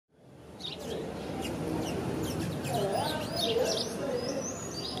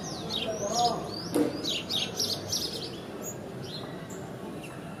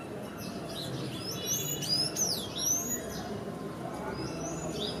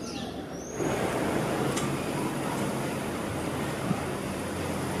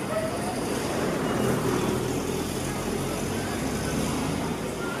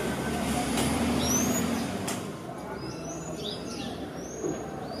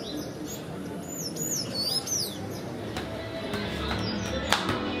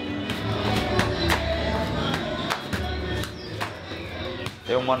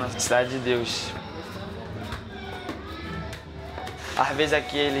Eu moro na Cidade de Deus. Às vezes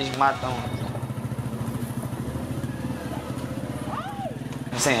aqui eles matam.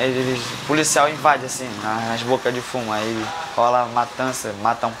 Assim, o policial invade assim, nas bocas de fumo, aí rola matança,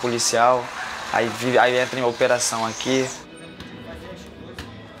 mata um policial, aí entra em operação aqui.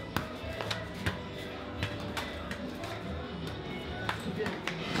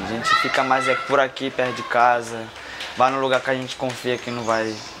 A gente fica mais por aqui, perto de casa, vai no lugar que a gente confia que não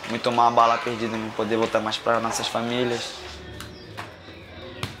vai tomar uma bala perdida, não poder voltar mais para nossas famílias.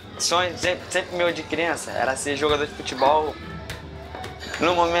 Sonho sempre meu de criança era ser jogador de futebol.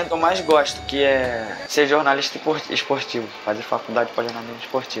 No momento eu mais gosto, que é ser jornalista esportivo, fazer faculdade para jornalismo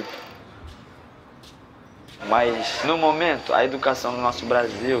esportivo. Mas no momento a educação no nosso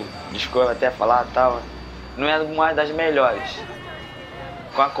Brasil, desculpa até falar tal, não é uma das melhores.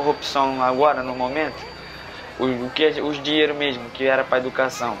 Com a corrupção agora, no momento, os dinheiro mesmo que era para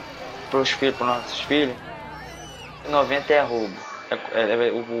educação, para os filhos, para os nossos filhos, 90 é roubo.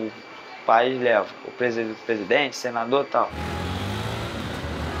 O país leva, o presidente, senador e tal.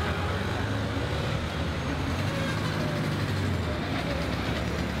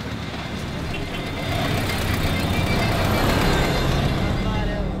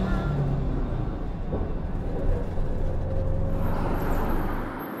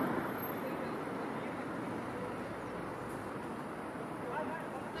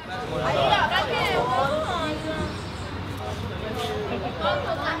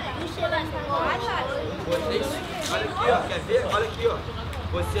 Olha aqui, ó, quer ver? Olha aqui, ó.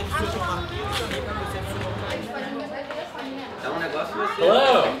 Você adiciona um arquivo e também para você adicionar.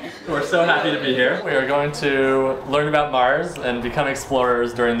 Hello! We're so happy to be here. We are going to learn about Mars and become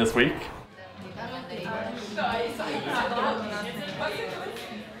explorers during this week.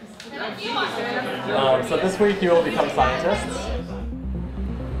 So this week you will become scientists.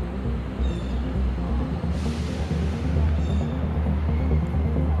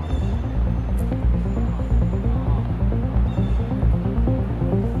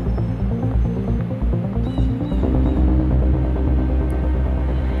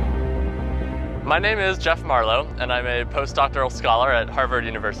 My name is Jeff Marlow, and I'm a postdoctoral scholar at Harvard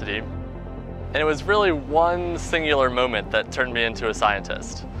University. And it was really one singular moment that turned me into a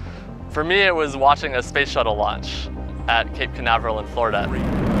scientist. For me, it was watching a space shuttle launch at Cape Canaveral in Florida. 3, 2,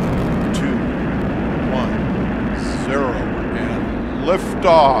 1, 0, and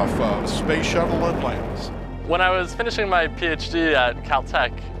liftoff of Space Shuttle Atlantis. When I was finishing my PhD at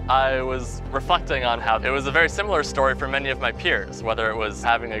Caltech, I was reflecting on how it was a very similar story for many of my peers, whether it was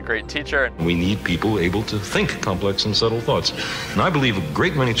having a great teacher. We need people able to think complex and subtle thoughts. And I believe a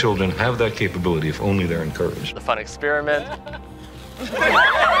great many children have that capability if only they're encouraged. The fun experiment.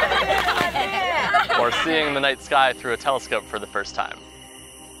 Or seeing the night sky through a telescope for the first time.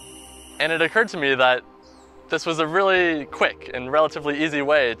 And it occurred to me that this was a really quick and relatively easy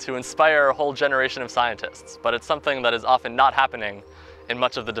way to inspire a whole generation of scientists, but it's something that is often not happening in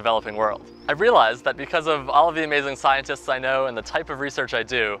much of the developing world. I realized that because of all of the amazing scientists I know and the type of research I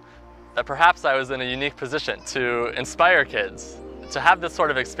do, that perhaps I was in a unique position to inspire kids to have this sort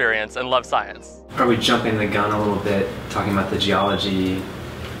of experience and love science. Are we jumping the gun a little bit, talking about the geology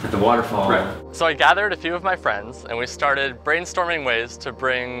at the waterfall? Right. So I gathered a few of my friends and we started brainstorming ways to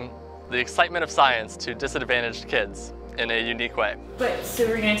bring the excitement of science to disadvantaged kids in a unique way. But so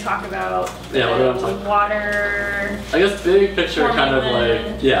we're going to talk about the water. I guess big picture, kind of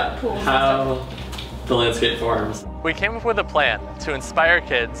like, pools how the landscape forms. We came up with a plan to inspire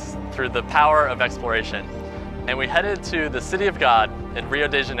kids through the power of exploration. And we headed to the City of God in Rio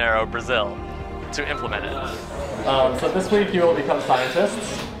de Janeiro, Brazil, to implement it. So this week you will become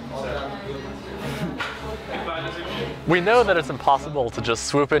scientists. We know that it's impossible to just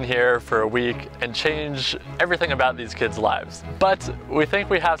swoop in here for a week and change everything about these kids' lives. But we think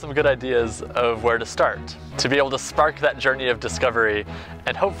we have some good ideas of where to start, to be able to spark that journey of discovery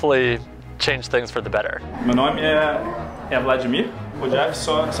and hopefully change things for the better. Meu nome é Wladimir. O Jeff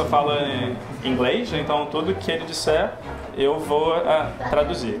só fala em inglês, então tudo que ele disser eu vou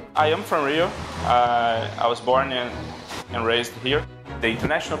traduzir. I am from Rio. I was born and raised here. The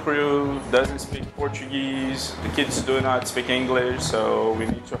international crew doesn't speak Portuguese. The kids do not speak English, so we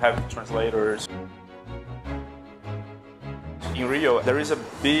need to have translators. In Rio, there is a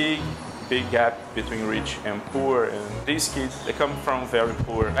big gap between rich and poor, and these kids, they come from very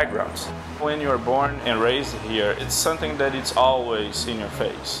poor backgrounds. When you're born and raised here, it's something that it's always in your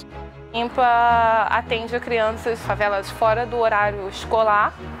face. IMPA atende crianças de favelas fora do horário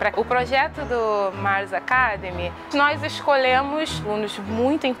escolar. O projeto do Mars Academy, nós escolhemos alunos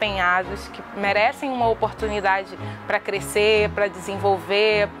muito empenhados, que merecem uma oportunidade para crescer, para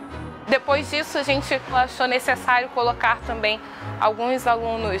desenvolver. Depois disso, a gente achou necessário colocar também alguns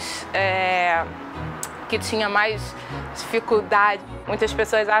alunos que tinham mais dificuldade. Muitas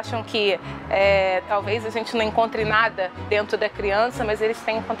pessoas acham que talvez a gente não encontre nada dentro da criança, mas eles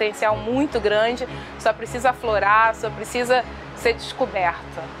têm um potencial muito grande, só precisa aflorar, só precisa ser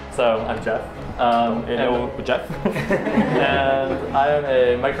descoberto. So, I'm Jeff. O Jeff. And I am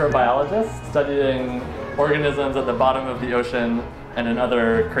a microbiologist studying organisms at the bottom of the ocean and in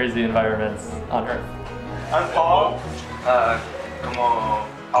other crazy environments on Earth. I'm Paul. Como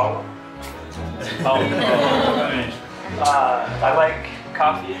Paulo. I like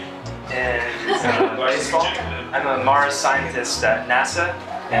coffee and baseball. I'm a Mars scientist at NASA,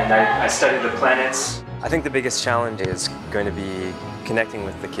 and I study the planets. I think the biggest challenge is going to be connecting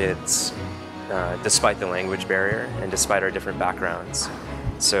with the kids despite the language barrier and despite our different backgrounds.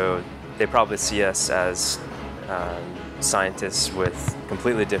 So they probably see us as scientists with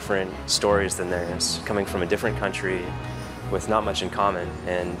completely different stories than theirs, coming from a different country with not much in common.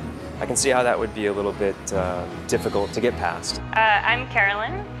 And I can see how that would be a little bit difficult to get past. I'm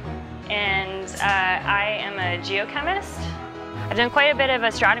Carolyn, and I am a geochemist. I've done quite a bit of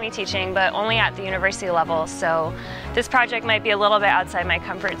astronomy teaching, but only at the university level, so this project might be a little bit outside my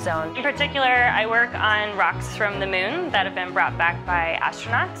comfort zone. In particular, I work on rocks from the moon that have been brought back by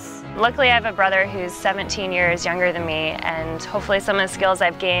astronauts. Luckily, I have a brother who's 17 years younger than me, and hopefully some of the skills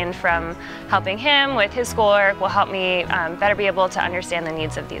I've gained from helping him with his schoolwork will help me better be able to understand the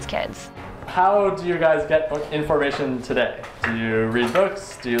needs of these kids. How do you guys get information today? Do you read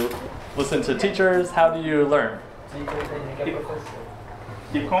books? Do you listen to teachers? How do you learn?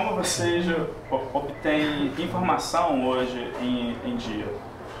 E como vocês obtêm informação hoje em dia?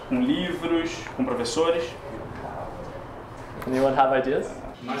 Com livros, com professores? Anyone have ideas?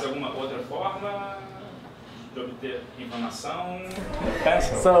 Mais alguma outra forma de obter informação?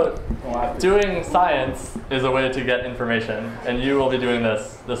 So, doing science is a way to get information, and you will be doing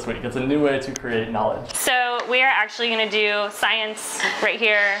this week. It's a new way to create knowledge. So we are actually going to do science right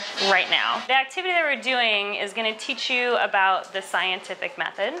here, right now. The activity that we're doing is going to teach you about the scientific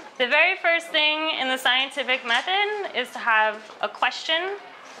method. The very first thing in the scientific method is to have a question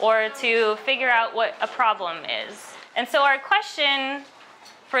or to figure out what a problem is. And so our question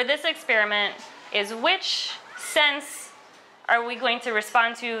for this experiment is, which sense are we going to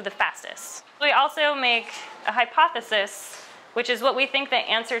respond to the fastest? We also make a hypothesis, which is what we think the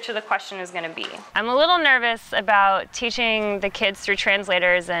answer to the question is going to be. I'm a little nervous about teaching the kids through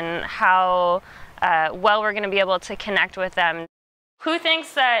translators and how well we're going to be able to connect with them. Who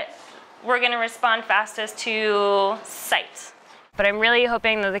thinks that we're going to respond fastest to sight? But I'm really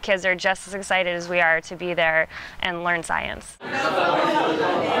hoping that the kids are just as excited as we are to be there and learn science.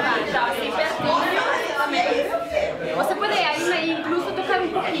 Você pode aí incluso tocar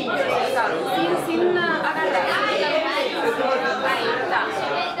pouquinho, sem agarrar. Aí tá.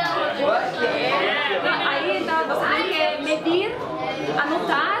 Aí tá, você tem que medir,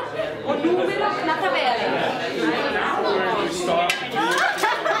 anotar o número na tabela.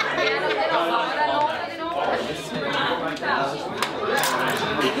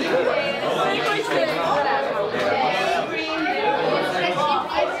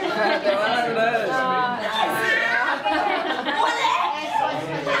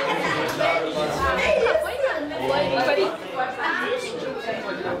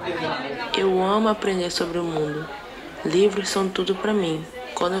 Eu amo aprender sobre o mundo. Livros são tudo para mim.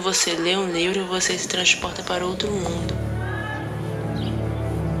 Quando você lê um livro, você se transporta para outro mundo.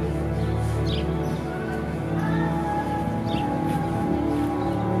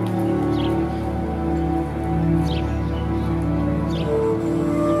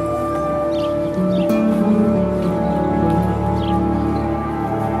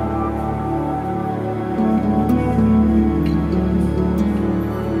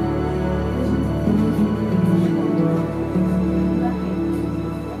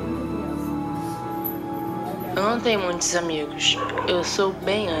 Eu não tenho muitos amigos. Eu sou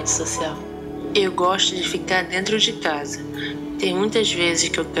bem antissocial. Eu gosto de ficar dentro de casa. Tem muitas vezes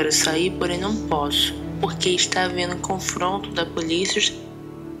que eu quero sair, porém não posso, porque está havendo confronto da polícia e os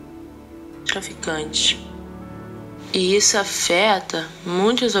traficantes. E isso afeta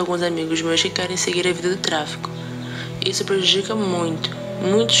alguns amigos meus que querem seguir a vida do tráfico. Isso prejudica muito.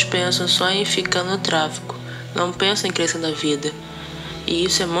 Muitos pensam só em ficar no tráfico, não pensam em crescer na vida. E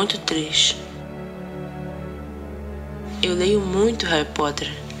isso é muito triste. Eu leio muito Harry Potter.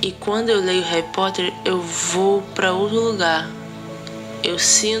 E quando eu leio Harry Potter, eu vou para outro lugar. Eu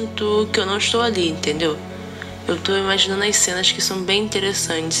sinto que eu não estou ali, entendeu? Eu estou imaginando as cenas que são bem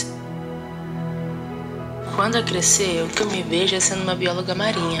interessantes. Quando eu crescer, o que eu me vejo é sendo uma bióloga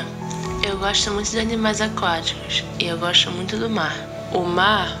marinha. Eu gosto muito de animais aquáticos e eu gosto muito do mar. O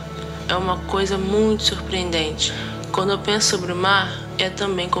mar é uma coisa muito surpreendente. Quando eu penso sobre o mar, é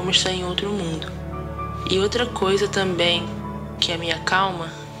também como estar em outro mundo. E outra coisa também que me acalma,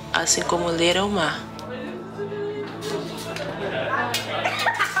 assim como ler é o mar.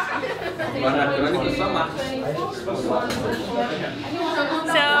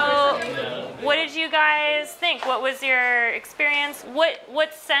 So, what did you guys think? What was your experience?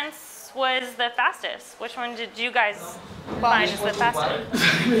 What sense was the fastest? Which one did you guys find is the fastest?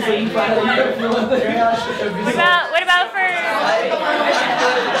 What about for?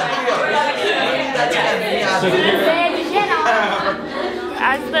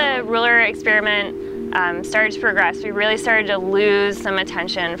 As the ruler experiment started to progress, we really started to lose some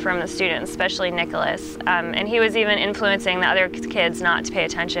attention from the students, especially Nicholas. And he was even influencing the other kids not to pay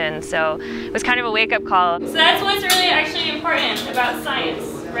attention, so it was kind of a wake-up call. So that's what's really actually important about science,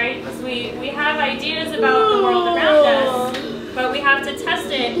 right? Because we have ideas about the world around us, but we have to test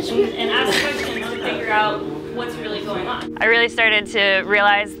it and ask questions to figure out what's really going on. I really started to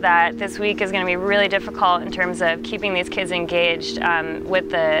realize that this week is going to be really difficult in terms of keeping these kids engaged with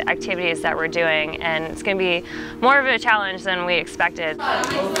the activities that we're doing, and it's going to be more of a challenge than we expected.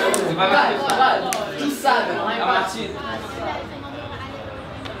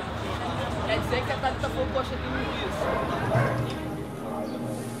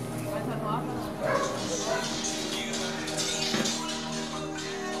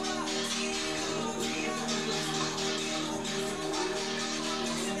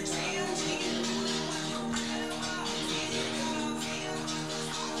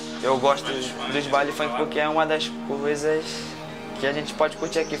 Eu gosto dos baile funk porque é uma das coisas que a gente pode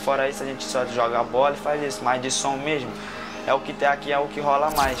curtir aqui. Fora isso, a gente só joga bola e faz isso. Mas de som mesmo, é o que tem aqui, é o que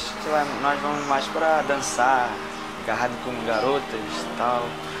rola mais. Nós vamos mais pra dançar, agarrado com garotas e tal.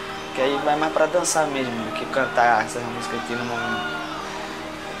 Que aí vai mais pra dançar mesmo, do que cantar essas músicas aqui no momento.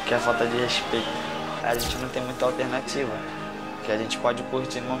 Que é falta de respeito. A gente não tem muita alternativa, que a gente pode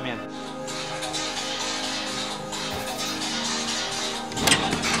curtir no momento.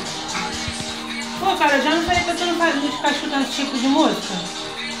 Pô, cara, eu já não falei pra você não ficar escutando esse tipo de música?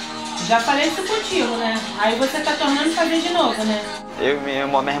 Já falei isso contigo, né? Aí você tá tornando fazer de novo, né? Minha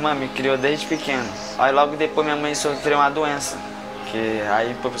irmã me criou desde pequeno. Aí logo depois minha mãe sofreu uma doença, que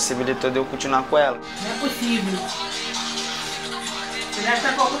aí possibilitou de eu continuar com ela. Não é possível. Você já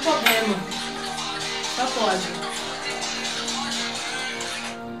está com algum problema. Só pode.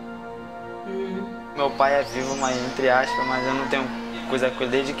 Meu pai é vivo, mas entre aspas, mas eu não tenho coisa com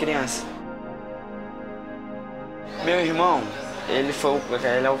ele desde criança. Meu irmão,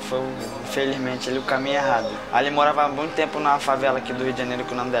 infelizmente, ele o caminho errado. Aí ele morava há muito tempo numa favela aqui do Rio de Janeiro,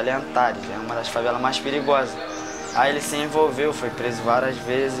 que o nome dela é Anali, é uma das favelas mais perigosas. Aí ele se envolveu, foi preso várias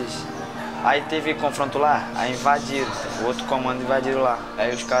vezes. Aí teve confronto lá, aí invadiram, o outro comando invadiram lá.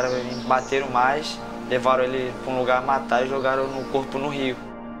 Aí os caras bateram mais, levaram ele para um lugar matar e jogaram o corpo no rio.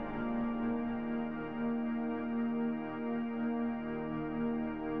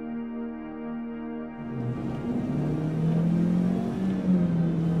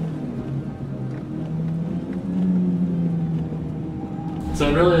 So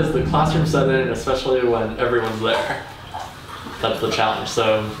it really is the classroom setting, especially when everyone's there. That's the challenge.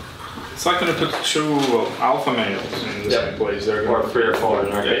 So it's not going to put 2 alpha males in the same place. Or 3 or 4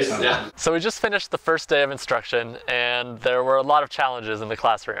 in our case. Yeah. So we just finished the first day of instruction, and there were a lot of challenges in the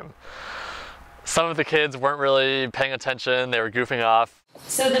classroom. Some of the kids weren't really paying attention. They were goofing off.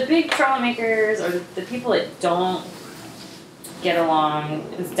 So the big troublemakers, or the people that don't get along,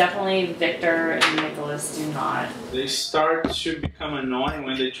 is definitely Victor and Nicholas do not. They start to become annoying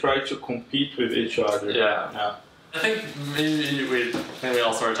when they try to compete with each other. Yeah. I think maybe we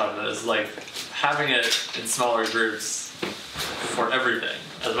all sort of talked about this, like having it in smaller groups for everything,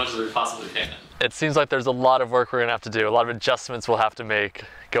 as much as we possibly can. It seems like there's a lot of work we're going to have to do, a lot of adjustments we'll have to make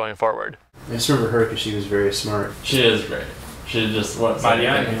going forward. I just remember her because she was very smart. She is great. She just wants to be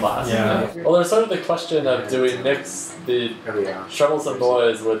in class. Yeah. Well, there's sort of the question of, do we mix the troublesome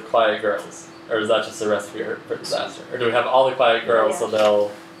boys with quiet girls? Or is that just a recipe for disaster? Or do we have all the quiet girls so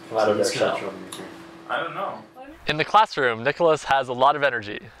they'll come out of their shell? I don't know. In the classroom, Nicholas has a lot of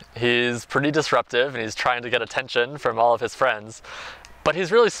energy. He's pretty disruptive and he's trying to get attention from all of his friends. But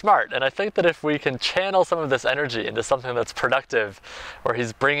he's really smart, and I think that if we can channel some of this energy into something that's productive, where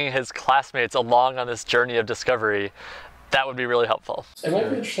he's bringing his classmates along on this journey of discovery, that would be really helpful. It might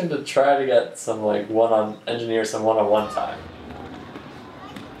be interesting to try to get some like engineers some one-on-one time.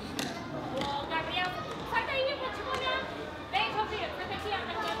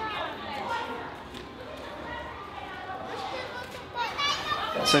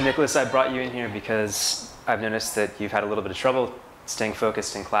 So Nicholas, I brought you in here because I've noticed that you've had a little bit of trouble staying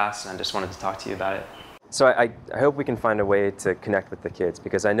focused in class, and I just wanted to talk to you about it. So I hope we can find a way to connect with the kids,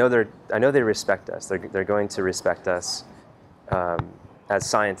 because I know they respect us. They're going to respect us as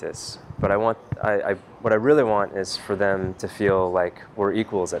scientists. But what I really want is for them to feel like we're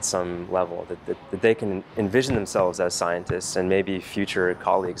equals at some level, that they can envision themselves as scientists and maybe future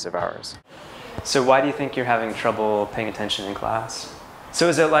colleagues of ours. So why do you think you're having trouble paying attention in class? So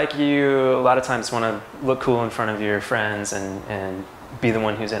is it like you a lot of times want to look cool in front of your friends and be the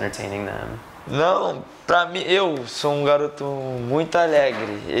one who's entertaining them? Não, pra mim, eu sou garoto muito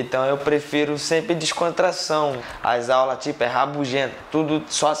alegre, então eu prefiro sempre descontração. As aulas, tipo, é rabugento, tudo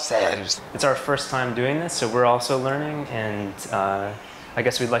só sério. It's our first time doing this, so we're also learning, and I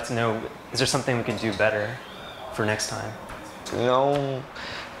guess we'd like to know, is there something we can do better for next time? Não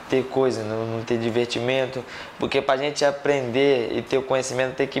ter coisa, não ter divertimento, porque pra gente aprender e ter o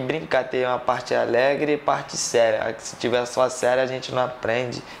conhecimento tem que brincar, ter uma parte alegre e parte séria. Se tiver só séria, a gente não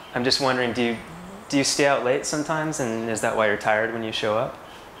aprende. I'm just wondering, do you stay out late sometimes, and is that why you're tired when you show up?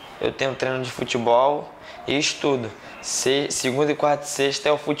 Eu tenho treino de futebol e estudo. Segunda e quarta e sexta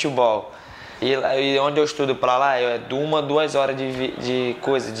é o futebol. E onde eu estudo pra lá é 2 horas de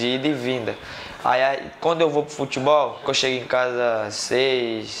coisa, de ida e vinda. Aí quando eu vou pro futebol, eu chego em casa às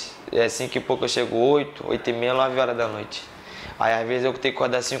 6, 5 e pouco eu chego 8, 8 e meia, 9 horas da noite. Aí às vezes eu tenho que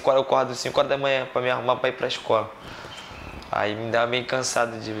acordar 5 horas, eu acordo 5 horas da manhã pra me arrumar pra ir pra escola. Aí me dá meio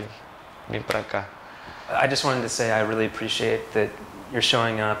cansado de vir pra cá. I just wanted to say I really appreciate that you're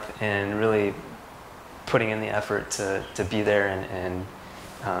showing up and really putting in the effort to be there and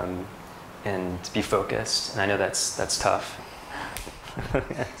to be focused. And I know that's tough.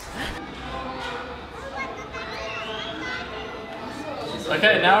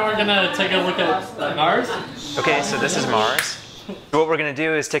 Okay, now we're gonna take a look at Mars. Okay, so this is Mars. What we're gonna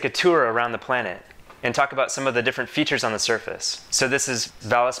do is take a tour around the planet and talk about some of the different features on the surface. So this is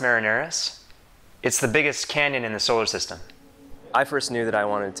Valles Marineris. It's the biggest canyon in the solar system. I first knew that I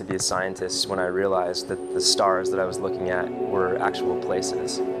wanted to be a scientist when I realized that the stars that I was looking at were actual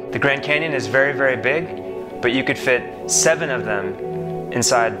places. The Grand Canyon is very, very big, but you could fit 7 of them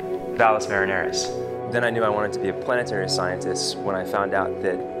inside Valles Marineris. Then I knew I wanted to be a planetary scientist when I found out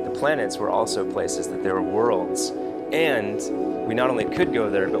that the planets were also places, that they were worlds. And we not only could go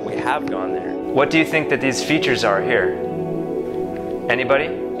there, but we have gone there. What do you think that these features are here? Anybody?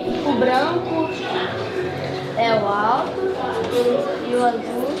 O branco é o alto e o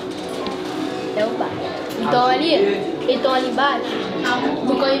azul é o baixo. Então ali embaixo,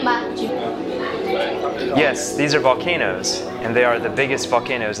 vulcão embaixo. Yes, these are volcanoes, and they are the biggest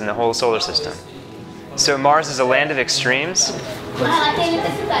volcanoes in the whole solar system. So Mars is a land of extremes. Lá tem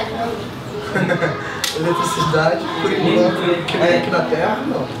eletricidade, não? Eletricidade, por enquanto, que vem aqui na Terra,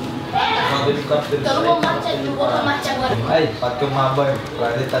 não. Então não vou pra Marte agora. Aí, pra tomar banho,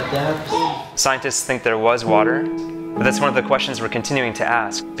 planeta Terra. Scientists think there was water, but that's one of the questions we're continuing to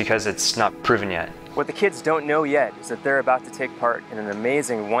ask because it's not proven yet. What the kids don't know yet is that they're about to take part in an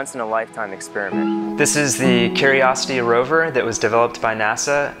amazing once-in-a-lifetime experiment. This is the Curiosity rover that was developed by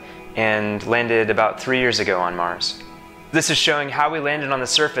NASA and landed about 3 years ago on Mars. This is showing how we landed on the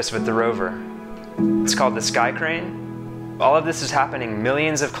surface with the rover. It's called the Sky Crane. All of this is happening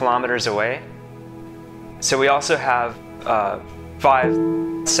millions of kilometers away. So we also have 5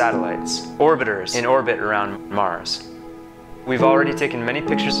 satellites, orbiters in orbit around Mars. We've already taken many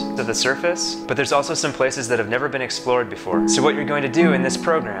pictures of the surface, but there's also some places that have never been explored before. So what you're going to do in this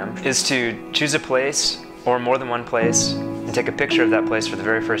program is to choose a place, or more than one place, and take a picture of that place for the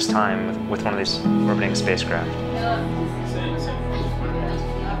very first time with one of these orbiting spacecraft.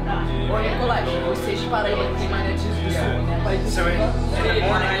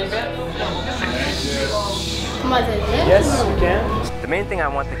 Yes, you can. The main thing I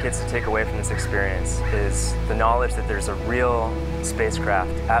want the kids to take away from this experience is the knowledge that there's a real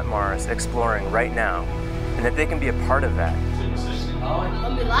spacecraft at Mars exploring right now, and that they can be a part of that.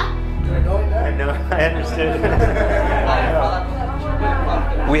 I know, I understood.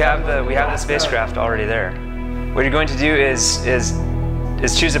 We have the spacecraft already there. What you're going to do is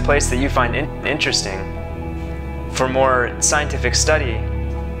choose a place that you find interesting for more scientific study,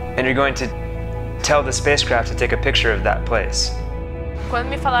 and you're going to tell the spacecraft to take a picture of that place. Quando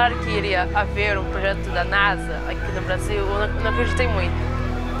me falaram que iria haver projeto da NASA aqui no Brasil, eu não acreditei muito.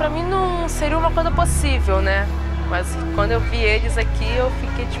 Para mim não seria uma coisa possível, né? Mas quando eu vi eles aqui, eu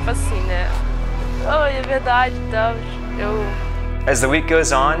fiquei tipo assim, né? Oh, é verdade, então As the week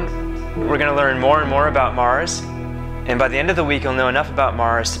goes on, we're going to learn more and more about Mars. And by the end of the week, you'll know enough about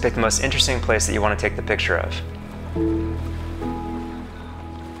Mars to pick the most interesting place that you want to take the picture of.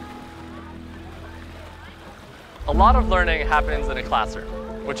 A lot of learning happens in a classroom,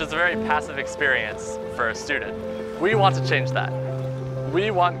 which is a very passive experience for a student. We want to change that. We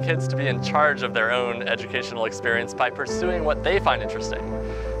want kids to be in charge of their own educational experience by pursuing what they find interesting,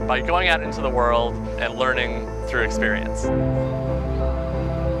 by going out into the world and learning through experience.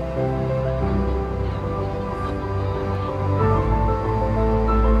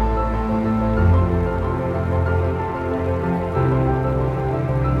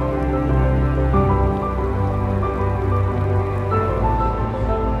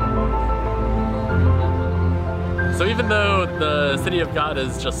 So even though the City of God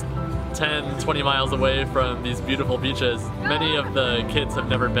is just 10, 20 miles away from these beautiful beaches, many of the kids have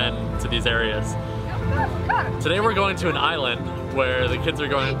never been to these areas. Today we're going to an island where the kids are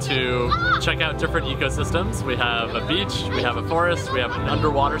going to check out different ecosystems. We have a beach, we have a forest, we have an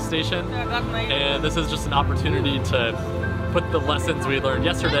underwater station, and this is just an opportunity to put the lessons we learned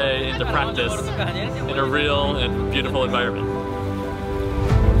yesterday into practice in a real and beautiful environment.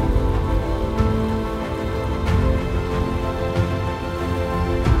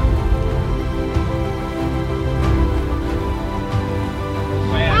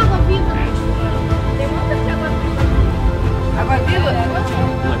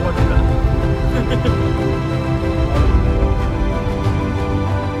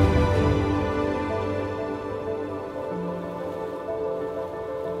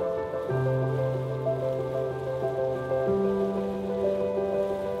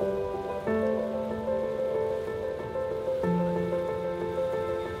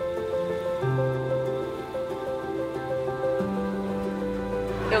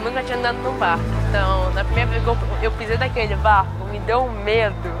 Eu nunca tinha andado num barco, então na primeira vez que eu pisei naquele barco, me deu um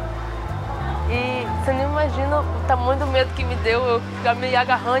medo. E você não imagina o tamanho do medo que me deu, eu ficar me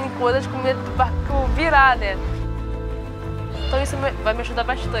agarrando em coisas com medo do barco virar, né? Então isso vai me ajudar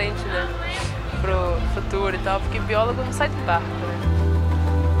bastante, né? Pro futuro e tal, porque biólogo não sai do barco, né?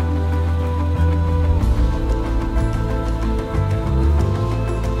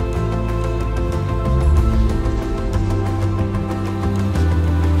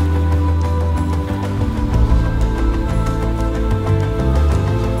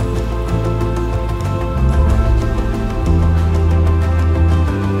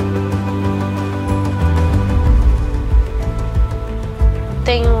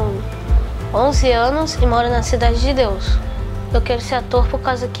 Tenho 11 anos e moro na Cidade de Deus. Eu quero ser ator por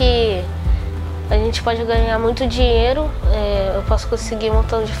causa que a gente pode ganhar muito dinheiro, eu posso conseguir um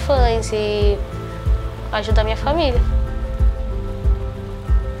montão de fãs e ajudar minha família.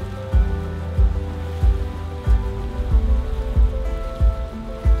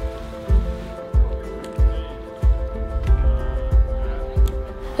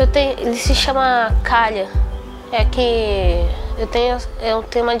 Ele se chama calha. É que eu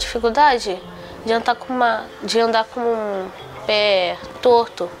tenho uma dificuldade de andar com um pé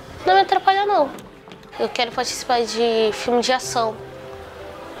torto. Não me atrapalha não. Eu quero participar de filme de ação.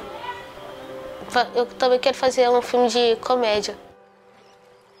 Eu também quero fazer um filme de comédia.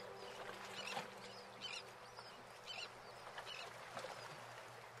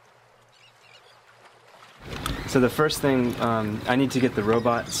 So the first thing, I need to get the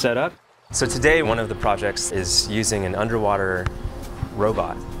robot set up. So today, one of the projects is using an underwater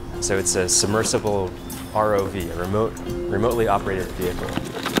robot. So it's a submersible ROV, a remotely operated vehicle.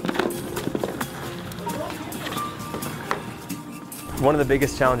 One of the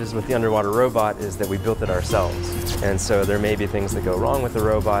biggest challenges with the underwater robot is that we built it ourselves. And so there may be things that go wrong with the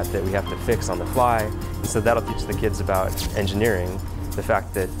robot that we have to fix on the fly. And so that'll teach the kids about engineering, the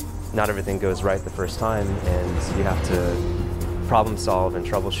fact that not everything goes right the first time and you have to problem solve and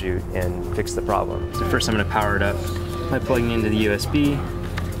troubleshoot and fix the problem. So first I'm going to power it up by plugging into the USB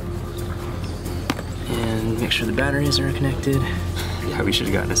and make sure the batteries are connected. Yeah, we should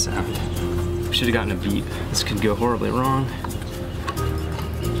have gotten a sound. We should have gotten a beep. This could go horribly wrong.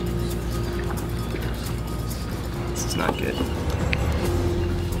 This is not good.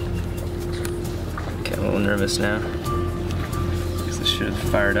 Okay, I'm a little nervous now because this should have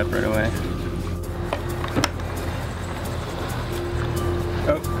fired up right away.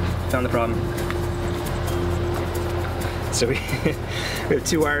 Oh, found the problem. So we have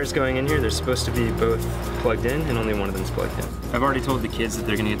two wires going in here. They're supposed to be both plugged in, and only one of them is plugged in. I've already told the kids that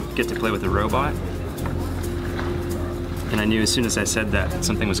they're going to get to play with the robot. And I knew as soon as I said that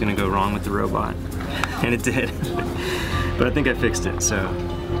something was going to go wrong with the robot. and it did. But I think I fixed it, so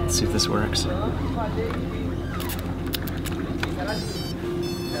let's see if this works.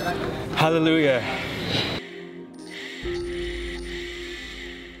 Hallelujah.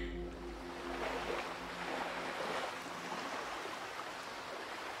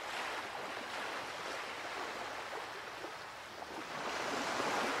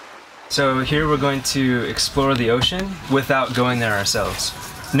 So here we're going to explore the ocean without going there ourselves.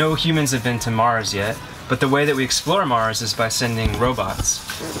 No humans have been to Mars yet, but the way that we explore Mars is by sending robots.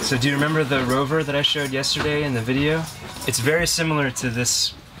 So do you remember the rover that I showed yesterday in the video? It's very similar to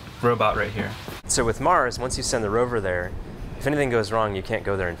this robot right here. So with Mars, once you send the rover there, if anything goes wrong, you can't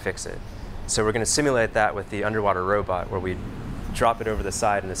go there and fix it. So we're going to simulate that with the underwater robot, where we drop it over the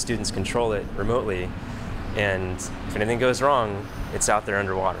side and the students control it remotely. And if anything goes wrong, it's out there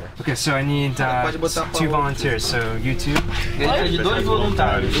underwater. Okay, so I need 2 volunteers, so you two. Dois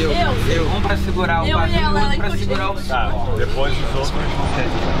voluntários. Para segurar o barril, outro para segurar o saco. Depois os outros. Okay.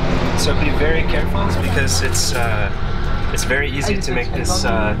 So be very careful because it's very easy to make this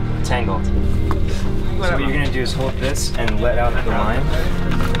tangled. So what you're gonna do is hold this and let out the line.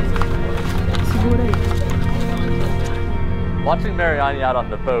 Watching Mariani out on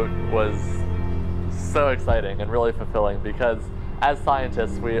the boat was so exciting and really fulfilling because as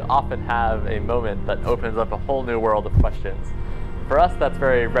scientists we often have a moment that opens up a whole new world of questions. For us that's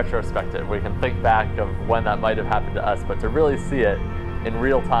very retrospective. We can think back of when that might have happened to us, but to really see it in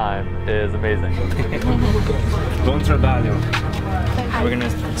real time is amazing. Bom trabalho. We're going to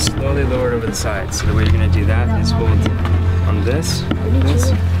slowly lower it over the side. So the way you're going to do that is hold on this,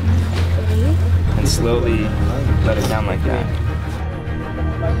 and slowly let it down like that.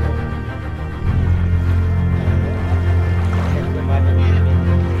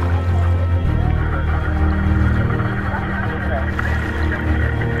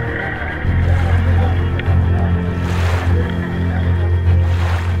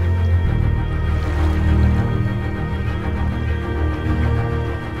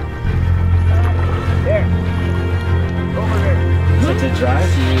 To drive,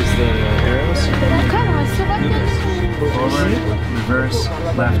 you use the arrows. Forward, reverse,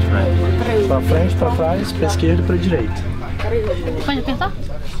 left, right. Para frente, para trás, para esquerda e para direita. Pode apertar?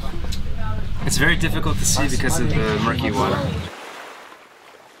 It's very difficult to see because of the murky water.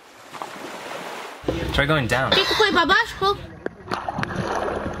 Try going down. Tem que pôr para baixo, pô.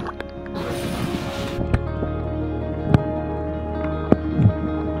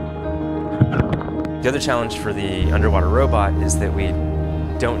 The other challenge for the underwater robot is that we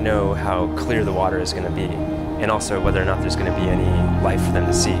don't know how clear the water is going to be, and also whether or not there's going to be any life for them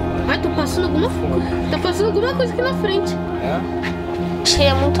to see. Ai, tá passando alguma coisa aqui na frente.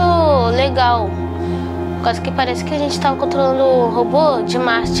 Achei muito legal, por causa que parece que a gente estava controlando o robô de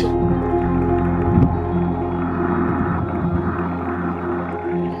Marte.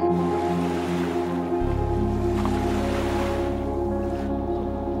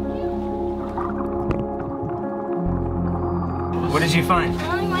 What did you find?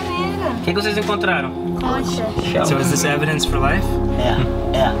 O que vocês encontraram? Concha. So is this evidence for life?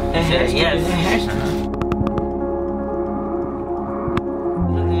 Yes.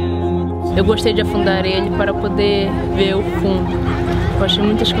 Eu gostei de afundar ele para poder ver o fundo. Eu achei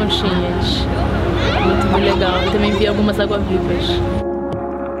muitas conchinhas. Muito legal. Eu também vi algumas águas-vivas.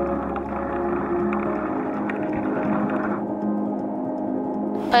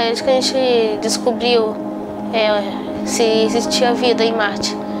 Parece que a gente descobriu se existia vida em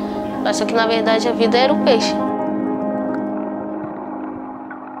Marte. Mas só que na verdade a vida era o peixe.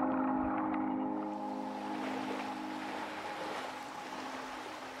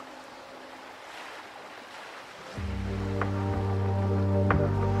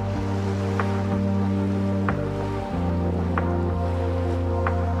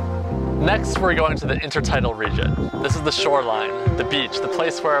 Next, we're going to the intertidal region. This is the shoreline, the beach, the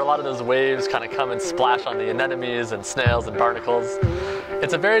place where a lot of those waves kind of come and splash on the anemones and snails and barnacles.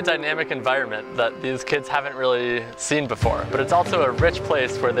 It's a very dynamic environment that these kids haven't really seen before, but it's also a rich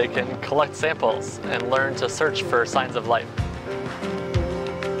place where they can collect samples and learn to search for signs of life.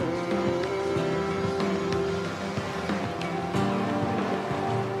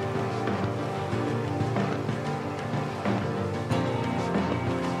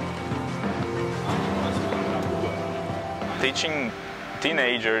 Teaching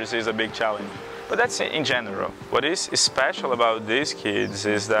teenagers is a big challenge, but that's in general. What is special about these kids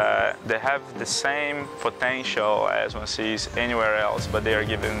is that they have the same potential as one sees anywhere else, but they are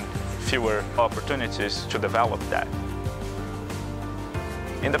given fewer opportunities to develop that.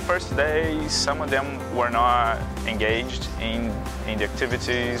 In the first day, some of them were not engaged in the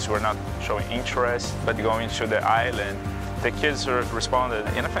activities, were not showing interest, but going to the island, the kids responded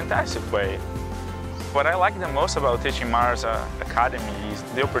in a fantastic way. What I like the most about teaching Mars Academy is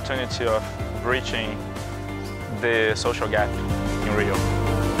the opportunity of bridging the social gap in Rio.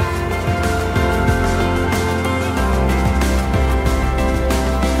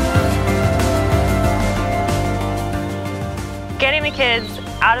 Getting the kids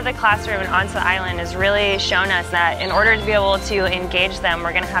out of the classroom and onto the island has really shown us that in order to be able to engage them,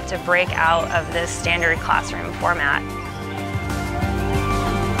 we're going to have to break out of this standard classroom format.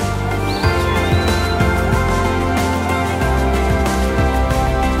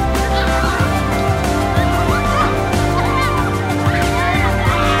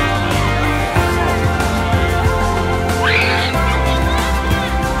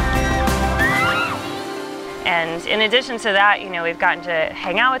 And in addition to that, you know, we've gotten to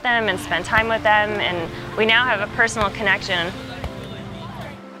hang out with them and spend time with them, and we now have a personal connection.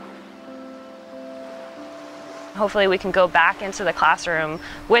 Hopefully we can go back into the classroom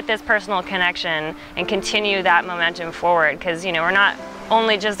with this personal connection and continue that momentum forward, because, you know, we're not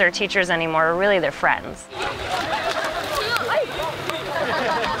only just their teachers anymore, we're really their friends.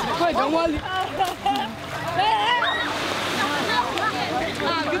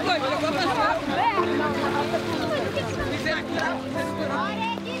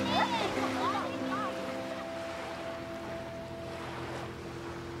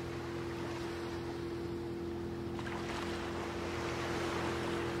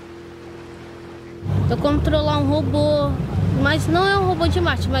 Eu controlar um robô, mas não é um robô de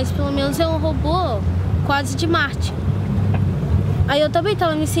Marte, mas pelo menos é um robô quase de Marte. Aí eu também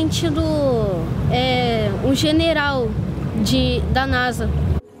estava me sentindo um general da NASA.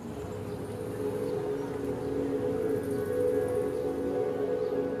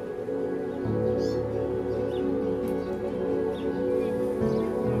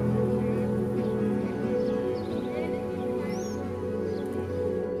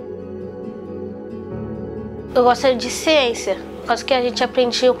 Eu gosto de ciência, por causa que a gente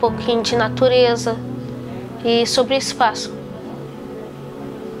aprendia um pouquinho de natureza e sobre espaço.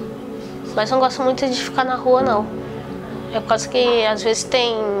 Mas não gosto muito de ficar na rua, não. É por causa que às vezes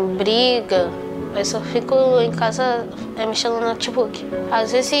tem briga, mas eu fico em casa mexendo no notebook.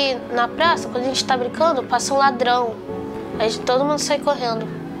 Às vezes na praça, quando a gente tá brincando, passa um ladrão. Aí todo mundo sai correndo.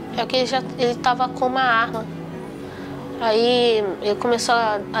 É que ele tava com uma arma. Aí ele começou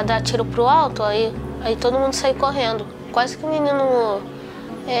a dar tiro pro alto, aí todo mundo saiu correndo. Quase que o menino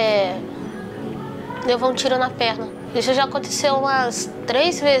levou um tiro na perna. Isso já aconteceu umas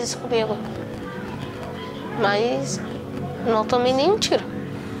 3 vezes comigo. Mas não tomei nenhum tiro.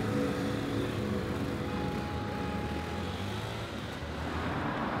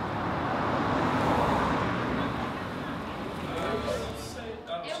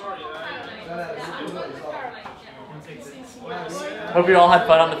 Hope you all had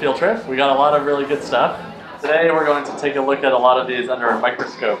fun on the field trip. We got a lot of really good stuff. Today we're going to take a look at a lot of these under a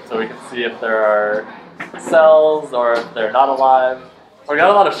microscope so we can see if there are cells or if they're not alive. We got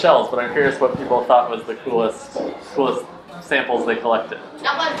a lot of shells, but I'm curious what people thought was the coolest samples they collected.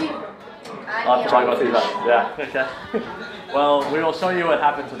 I'll have to talk about these. Yeah, okay. Well, we will show you what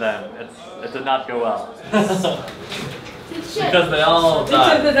happened to them. It did not go well. Because they all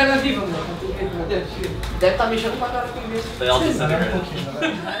died. Deve estar mexendo pra cara comigo. They all disintegrated.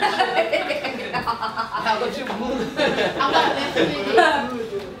 Água de bunda.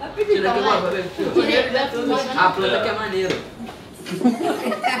 Tira aqui uma a planta que é maneira.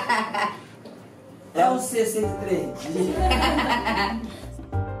 É o C103.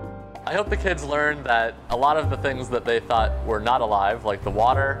 I hope the kids learned that a lot of the things that they thought were not alive, like the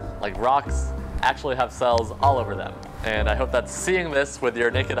water, like rocks, actually have cells all over them. And I hope that seeing this with your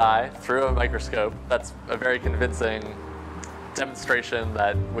naked eye through a microscope, that's a very convincing demonstration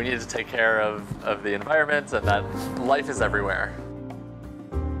that we need to take care of the environment and that life is everywhere.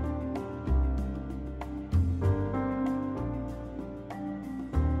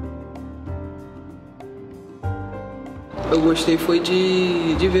 Eu gostei foi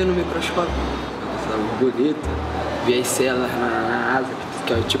de ver no microscópio, essa borboleta, ver as células na asa,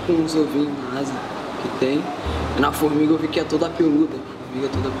 que é tipo uns ovinhos na asa que tem. E na formiga eu vi que é toda peluda,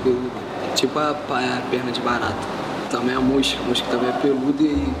 é tipo a perna de barata. Também a mosca também é peluda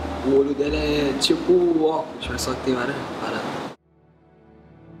e o olho dela é tipo óculos, mas só que tem várias paradas.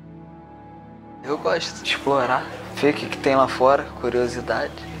 Eu gosto de explorar, ver o que tem lá fora,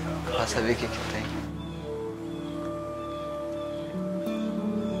 curiosidade, pra saber o que tem.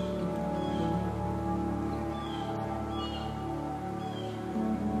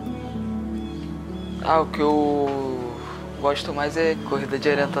 O que eu gosto mais é corrida de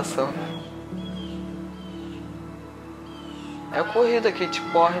orientação. É a corrida que a gente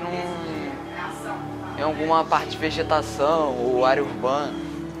corre em alguma parte de vegetação ou área urbana.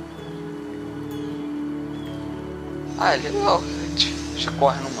 É legal, a gente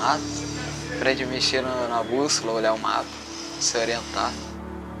corre no mato, aprende a mexer na bússola, olhar o mapa, se orientar.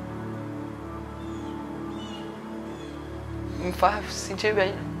 Me faz sentir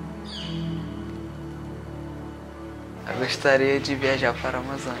bem. Eu gostaria de viajar para a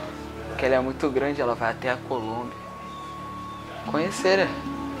Amazônia, porque ela é muito grande, ela vai até a Colômbia. Conhecer, né?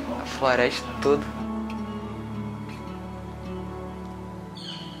 A floresta toda.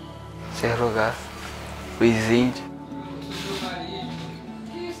 Ser lugar, os índios.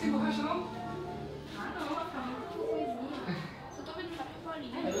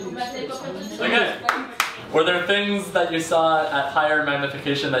 Okay. Were there things that you saw at higher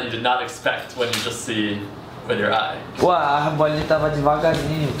magnification that you did not expect when you just see with your eye? A bolinha tava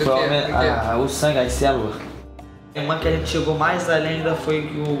devagarzinho, o sangue, as células. Uma que a gente chegou mais além ainda foi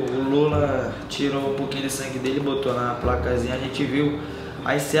que o Lula tirou um pouquinho de sangue dele e botou na placazinha. A gente viu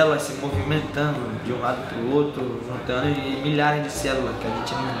as células se movimentando de um lado para o outro, juntando, e milhares de células que a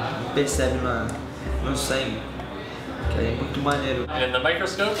gente não percebe no sangue. Que é muito maneiro. In the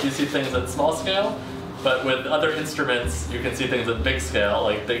microscope, you see things at small scale, but with other instruments, you can see things at big scale,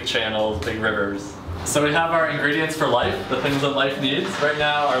 like big channels, big rivers. So we have our ingredients for life, the things that life needs. Right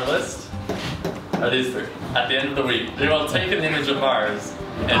now, our list are these three. At the end of the week, we will take an image of Mars,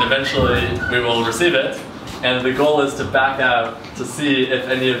 and eventually we will receive it, and the goal is to back out to see if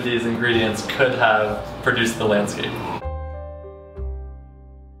any of these ingredients could have produced the landscape.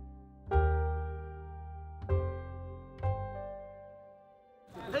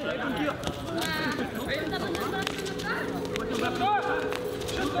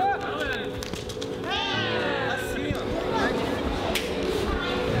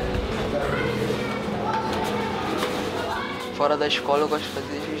 Fora da escola eu gosto de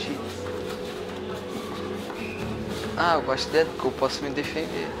fazer jiu-jitsu. Eu gosto dele porque eu posso me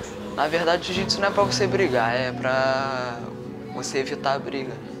defender. Na verdade, jiu-jitsu não é pra você brigar, é pra você evitar a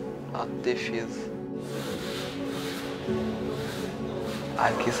briga, autodefesa.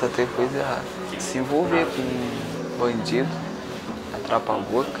 Aqui só tem coisa errada. Se envolver com um bandido,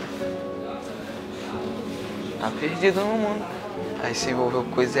 atrapa-boca, tá perdido no mundo. Aí se envolveu com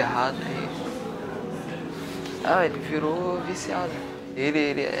coisa errada aí. Ele virou viciado.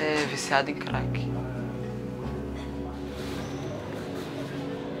 Ele é viciado em crack.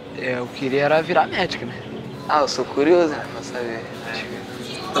 Eu queria era virar médico, né? Eu sou curioso, né? Pra saber.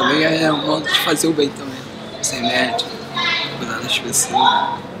 Também é um modo de fazer o bem também. Ser médico, cuidar das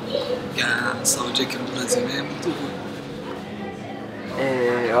pessoas. Porque a saúde aqui no Brasil é muito boa.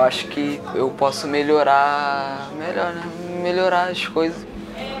 Eu acho que eu posso melhorar as coisas.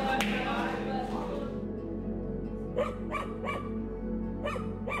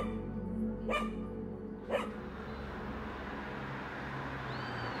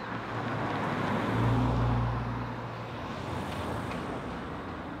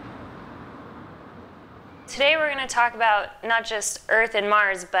 Today we're going to talk about not just Earth and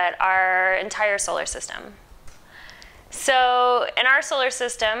Mars, but our entire solar system. So in our solar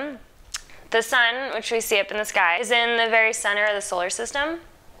system, the sun, which we see up in the sky, is in the very center of the solar system.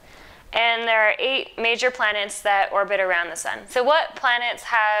 And there are 8 major planets that orbit around the sun. So what planets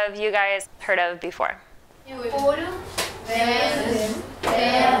have you guys heard of before? Mercúrio, Vênus,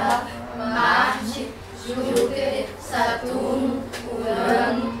 Terra, Marte, Júpiter, Saturno,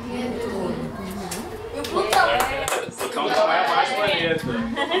 Urano, Netuno. Plutão não é mais planeta.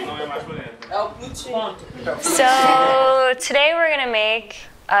 Não é mais planeta. É o Plutão. So today we're going to make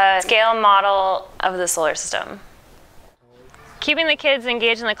a scale model of the solar system. Keeping the kids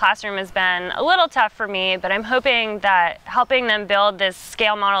engaged in the classroom has been a little tough for me, but I'm hoping that helping them build this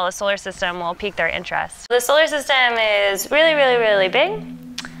scale model of the solar system will pique their interest. The solar system is really, really, really big,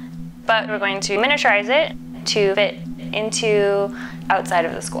 but we're going to miniaturize it to fit into outside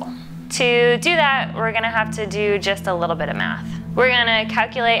of the school. To do that, we're going to have to do just a little bit of math. We're going to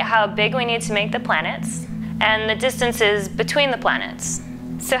calculate how big we need to make the planets and the distances between the planets.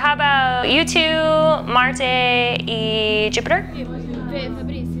 So how about you two, Marte e Júpiter?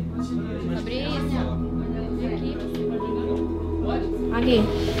 Aqui,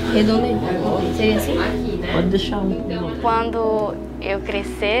 redondinho. Seria assim? Pode deixar Quando eu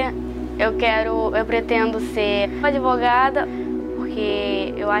crescer, eu pretendo ser advogada,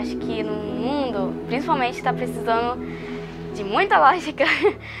 porque eu acho que no mundo, principalmente, está precisando de muita lógica.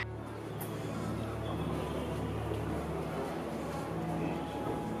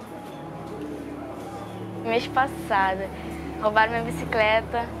 mês passado. Roubaram minha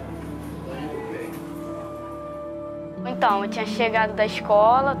bicicleta. Então, eu tinha chegado da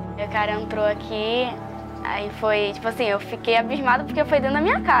escola, o cara entrou aqui, aí foi, tipo assim, eu fiquei abismada porque foi dentro da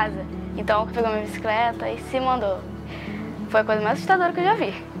minha casa. Então, pegou minha bicicleta e se mandou. Foi a coisa mais assustadora que eu já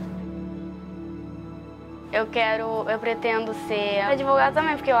vi. Eu pretendo ser advogada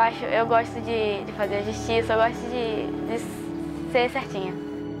também, porque eu gosto de fazer a justiça, eu gosto de ser certinha.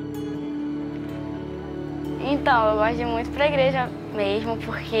 Então, eu gosto de ir muito pra igreja mesmo,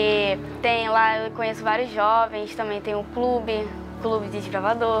 porque tem lá, eu conheço vários jovens, também tem o clube de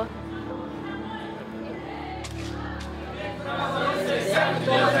desbravador.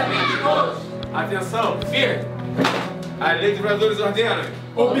 Atenção, firme! A lei de desbravadores ordena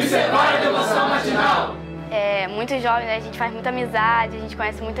observar a devoção matinal. Muitos jovens, a gente faz muita amizade, a gente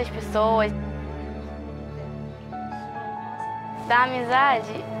conhece muitas pessoas. Da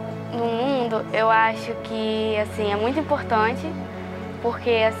amizade no mundo, eu acho que assim, é muito importante,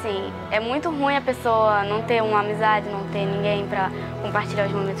 porque assim, é muito ruim a pessoa não ter uma amizade, não ter ninguém para compartilhar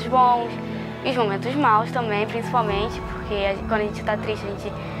os momentos bons e os momentos maus também, principalmente, porque quando a gente está triste, a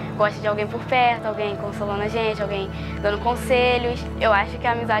gente gosta de alguém por perto, alguém consolando a gente, alguém dando conselhos. Eu acho que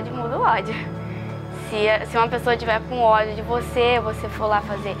a amizade muda o ódio. Se uma pessoa tiver com ódio de você for lá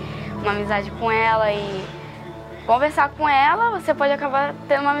fazer uma amizade com ela e conversar com ela, você pode acabar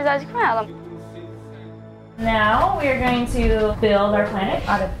tendo uma amizade com ela. Now we are going to build our planet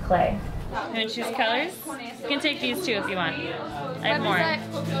out of clay. You want to choose colors? You can take these two if you want. I have more.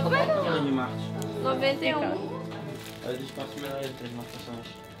 Como é que é? 91.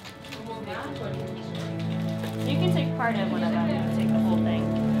 You can take part of one of them. You can take the whole thing.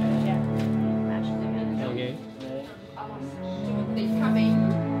 Yeah. Okay. Tem que ficar bem.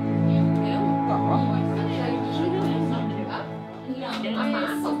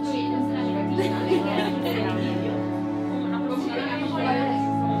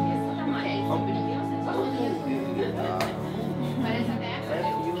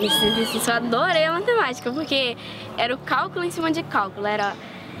 Esse exercício eu adorei a matemática, porque era o cálculo em cima de cálculo, era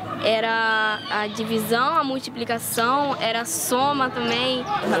a divisão, a multiplicação, era a soma também.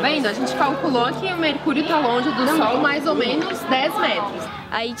 Tá vendo? A gente calculou que o Mercúrio tá longe do Sol mais ou menos 10 metros.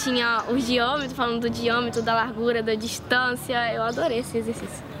 Aí tinha os diâmetros, falando do diâmetro, da largura, da distância. Eu adorei esse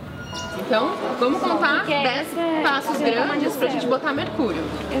exercício. Então, vamos contar 10 passos grandes pra gente botar Mercúrio.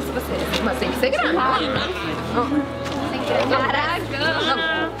 Mas tem que ser grande. Caraca!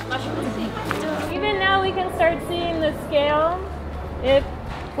 Even now we can start seeing the scale. If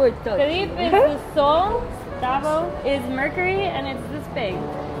Felipe is the Sol, Gustavo is Mercury, and it's this big.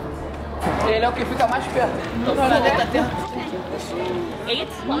 Ele é o que fica mais perto do planeta Terra.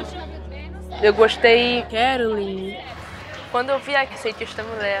 8? Eu gostei. Carolyn. Quando eu vi a cientista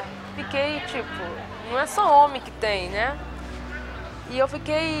mulher, fiquei tipo, não é só homem que tem, né? E eu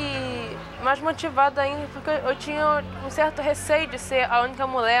fiquei mais motivada ainda, porque eu tinha um certo receio de ser a única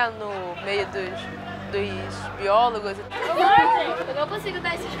mulher no meio dos biólogos. Eu não consigo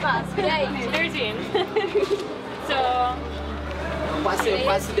dar esse espaço. E aí? 13. O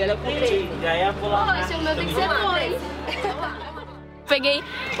passe dela é curtinho. E aí a Poxa, o meu tem que ser 2. Peguei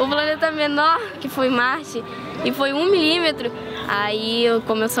o planeta menor, que foi Marte, e foi 1 milímetro. Aí,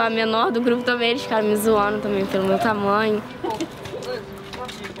 como eu sou a menor do grupo também, eles ficaram me zoando também pelo meu tamanho.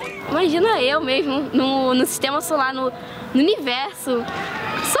 Imagina eu mesmo, no sistema solar, no universo.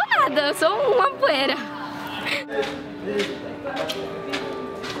 Sou nada, eu sou uma poeira.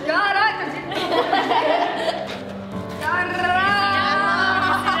 Caraca, Caraca!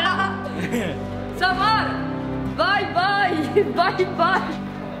 Samara! Vai!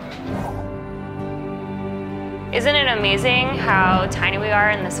 Isn't it amazing how tiny we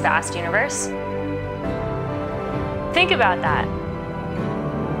are in this vast universe? Think about that.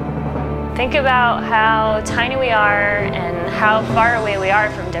 Think about how tiny we are and how far away we are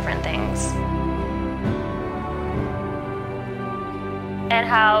from different things. And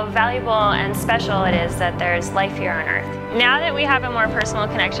how valuable and special it is that there's life here on Earth. Now that we have a more personal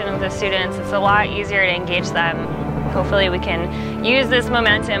connection with the students, it's a lot easier to engage them. Hopefully we can use this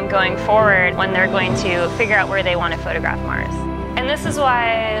momentum going forward when they're going to figure out where they want to photograph Mars. And this is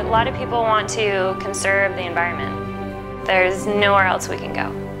why a lot of people want to conserve the environment. There's nowhere else we can go.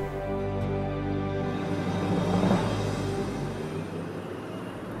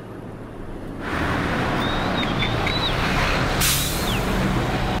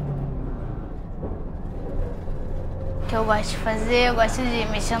 O que eu gosto de fazer, eu gosto de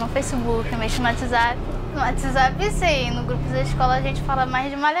mexer no Facebook, eu mexo no WhatsApp. No WhatsApp sim, no grupo da escola a gente fala mais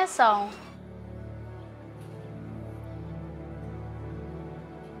de malhação.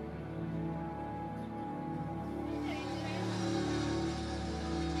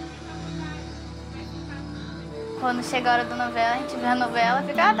 Quando chega a hora da novela, a gente vê a novela,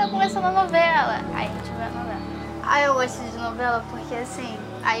 fica, ah, tá começando a novela. Aí a gente vê a novela. Aí eu gosto de novela porque assim,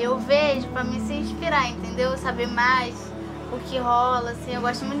 aí eu vejo pra me se inspirar, entendeu? Saber mais o que rola, assim, eu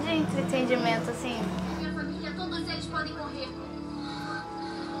gosto muito de entretenimento, assim. Minha família, todos eles podem correr.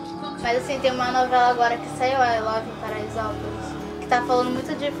 Mas assim, tem uma novela agora que saiu, I Love Paraisópolis, que tá falando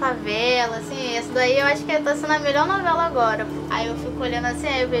muito de favela, assim, essa daí eu acho que tá sendo a melhor novela agora. Aí eu fico olhando assim,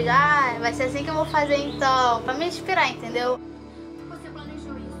 aí eu vejo, ah, vai ser assim que eu vou fazer então, pra me inspirar, entendeu? Você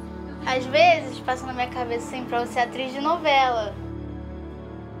planejou isso? Às vezes passa na minha cabeça assim, pra eu ser atriz de novela.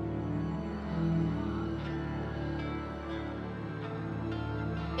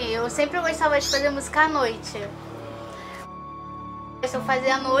 Eu sempre gostava de fazer música à noite. Eu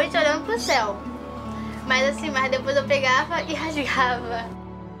fazia à noite olhando pro céu. Mas assim, depois eu pegava e rasgava.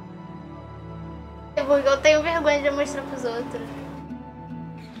 Porque eu tenho vergonha de mostrar pros outros.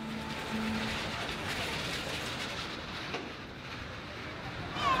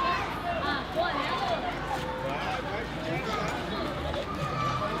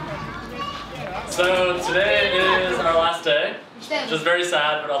 So today is our last day, which is very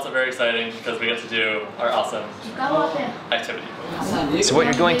sad but also very exciting because we get to do our awesome activity. So what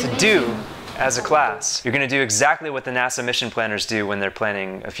you're going to do as a class, you're going to do exactly what the NASA mission planners do when they're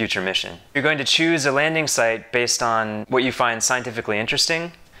planning a future mission. You're going to choose a landing site based on what you find scientifically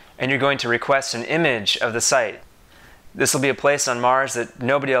interesting, and you're going to request an image of the site. This will be a place on Mars that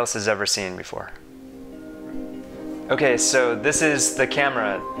nobody else has ever seen before. Okay, so this is the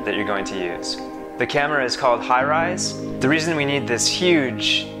camera that you're going to use. The camera is called HiRISE. The reason we need this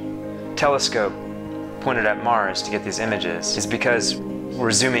huge telescope pointed at Mars to get these images is because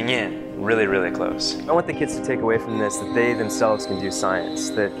we're zooming in really, really close. I want the kids to take away from this that they themselves can do science,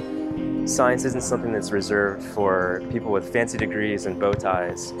 that science isn't something that's reserved for people with fancy degrees and bow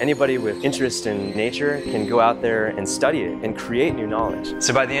ties. Anybody with interest in nature can go out there and study it and create new knowledge.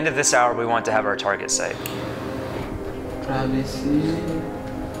 So by the end of this hour, we want to have our target site.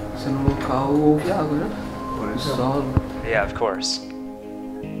 Yeah, of course.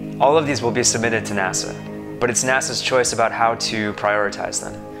 All of these will be submitted to NASA, but it's NASA's choice about how to prioritize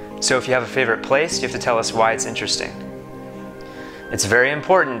them. So if you have a favorite place, you have to tell us why it's interesting. It's very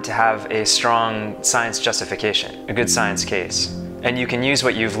important to have a strong science justification, a good science case. And you can use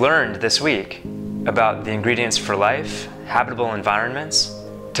what you've learned this week about the ingredients for life, habitable environments,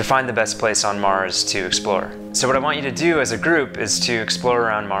 to find the best place on Mars to explore. So what I want you to do as a group is to explore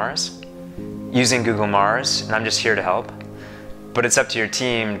around Mars using Google Mars, and I'm just here to help. But it's up to your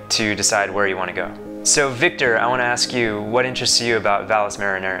team to decide where you want to go. So Victor, I want to ask you, what interests you about Valles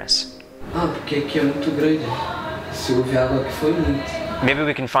Marineris? Porque aqui é muito grande. Se houve água aqui foi muito. Maybe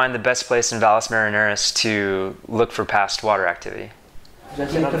we can find the best place in Valles Marineris to look for past water activity. Já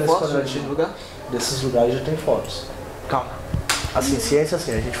tiraram fotos desse lugar? Desses lugares já tem fotos. Calma. Assim, ciência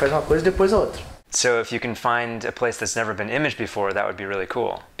assim, a gente faz uma coisa e depois a outra. So if you can find a place that's never been imaged before, that would be really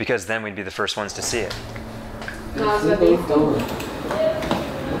cool, because then we'd be the first ones to see it. Nossa, bem fundo.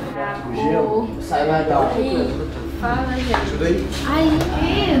 O gelo sai mais da água. Fala, gente.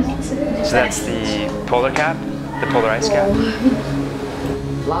 So that's the polar cap, the polar ice cap.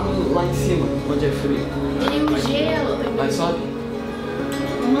 Lá em cima, onde é frio. Tem um gelo. Mas sobe.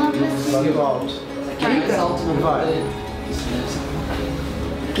 Vamos lá pra cima. Alto. Aqui mais alto não vai.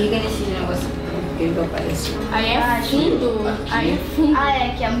 Clica nesse negócio que ele vai aparecer. Aí é fundo. Aí é fundo. Ah,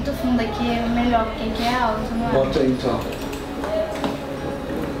 é, que é muito fundo aqui, é melhor, porque aqui é alto, não é? Bota aí então.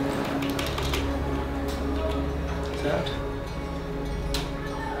 Certo?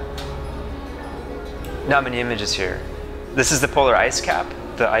 Not many images here. This is the polar ice cap.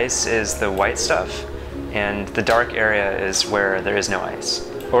 The ice is the white stuff, and the dark area is where there is no ice,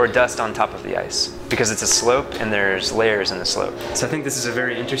 or dust on top of the ice, because it's a slope and there's layers in the slope. So I think this is a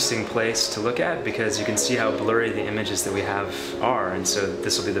very interesting place to look at because you can see how blurry the images that we have are, and so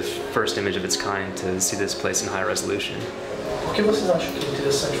this will be the first image of its kind to see this place in high resolution. Por que vocês acham que é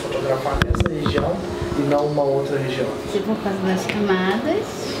interessante fotografar essa região e não uma outra região? Por causa das camadas,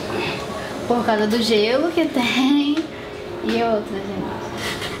 por causa do gelo que tem e outras,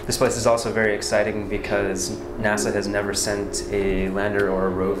 gente. This place is also very exciting because NASA has never sent a lander or a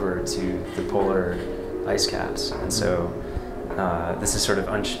rover to the polar ice caps, and so this is sort of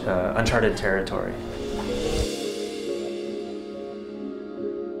uncharted territory.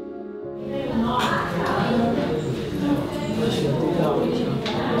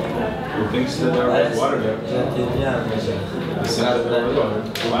 Tem que ser red water there. Já teve água, já.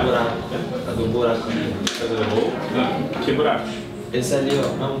 A do buraco. Que buraco? Esse ali, ó, é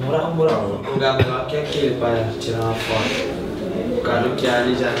um buraco. Um lugar melhor que aquele para tirar uma foto. O cara que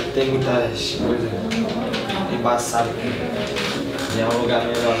ali já tem muitas coisas embaçado. E é um lugar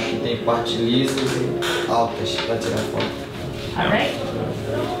melhor, que tem partes lisas e altas para tirar foto. Alright.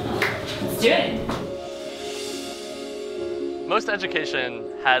 Let's do it. Most education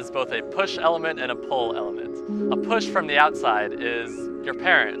has both a push element and a pull element. A push from the outside is your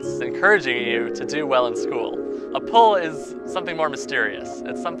parents encouraging you to do well in school. A pull is something more mysterious.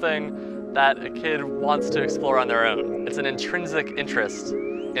 It's something that a kid wants to explore on their own. It's an intrinsic interest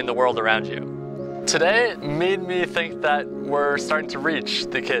in the world around you. Today made me think that we're starting to reach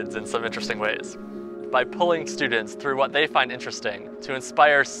the kids in some interesting ways by pulling students through what they find interesting to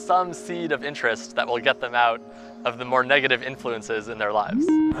inspire some seed of interest that will get them out of the more negative influences in their lives.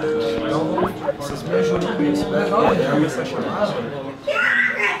 We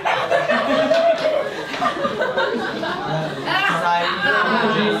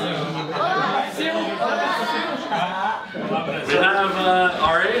have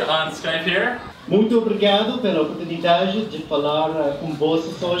Ari on Skype here. Muito obrigado pela oportunidade de falar com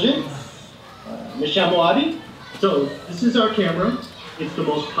vocês hoje. Me chamo Ari. So, this is our camera. It's the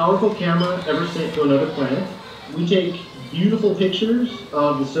most powerful camera ever sent to another planet. We take beautiful pictures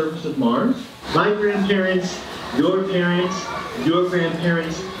of the surface of Mars. My grandparents, your parents, your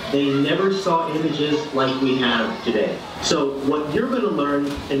grandparents, they never saw images like we have today. So what you're going to learn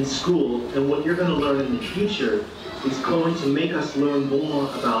in school and what you're going to learn in the future is going to make us learn more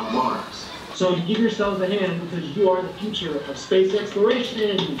about Mars. So give yourselves a hand because you are the future of space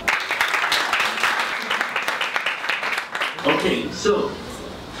exploration. Okay, so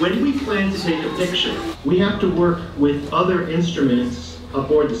when we plan to take a picture, we have to work with other instruments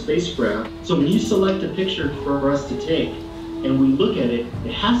aboard the spacecraft. So when you select a picture for us to take and we look at it,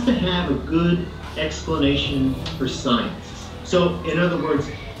 it has to have a good explanation for science. So in other words,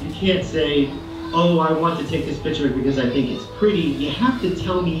 you can't say, oh, I want to take this picture because I think it's pretty. You have to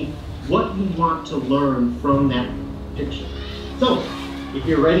tell me what you want to learn from that picture. So if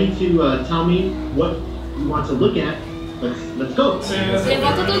you're ready to tell me what you want to look at, let's go.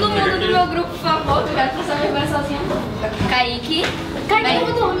 Levanta todo mundo do meu grupo, por favor, que eu quero passar vergonha sozinha. Kaique. Kaique, eu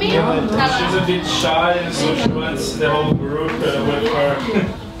vou dormir. Tá lá. She's a bit shy and so she wants the whole group with her.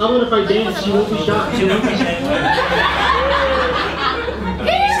 How about if I dance? She won't be shy. She won't be shy.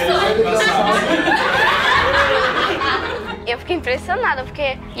 Eu fiquei impressionada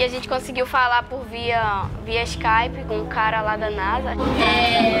porque a gente conseguiu falar por via Skype com um cara lá da NASA.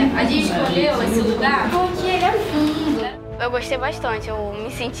 A gente escolheu esse lugar porque ele é fundo. Eu gostei bastante, eu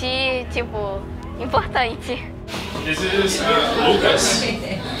me senti, tipo, importante. This is Lucas.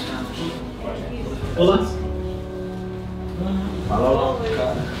 Olá. Hello.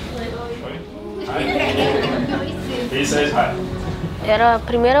 Hi. He says hi. Era a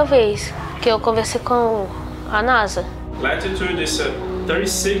primeira vez que eu conversei com a NASA. Latitude is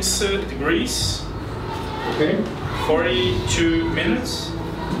 36 degrees. Okay. 42 minutes.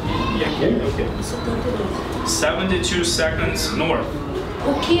 Yeah, okay. 72 seconds north.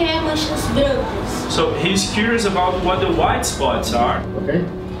 O que é manchas brancas? So he's curious about what the white spots are. Okay.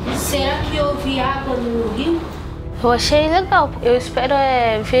 Será que houve água no rio? Eu achei legal. Eu espero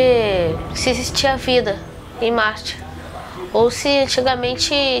ver se existia vida em Marte. Ou se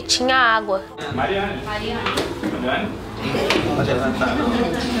antigamente tinha água. Mariane. Pode levantar.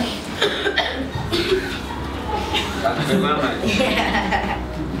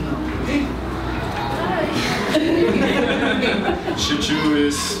 Chuchu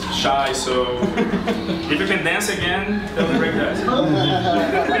is shy, so if you can dance again, tell me break that.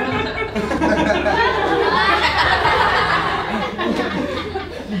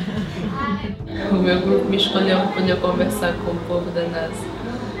 O meu grupo me escolheu para poder conversar com o povo da NASA.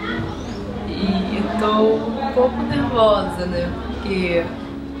 E eu tô um pouco nervosa, né? Porque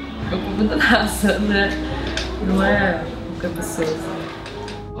é o povo da NASA, né? Não é qualquer pessoa.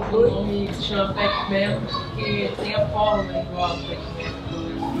 O nome se chama Pac-Man porque tem a forma igual a Pac-Man.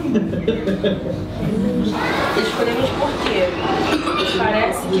 Escolhemos porque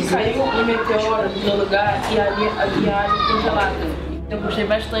parece que caiu um meteoro no lugar e ali havia água congelada. Eu gostei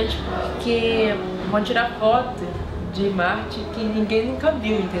bastante porque vão tirar foto de Marte que ninguém nunca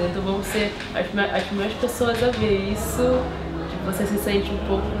viu, entendeu? Então vamos ser as primeiras pessoas a ver isso. Você se sente um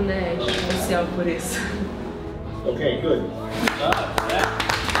pouco, né, especial por isso. Okay, good.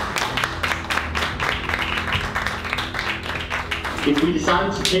 If we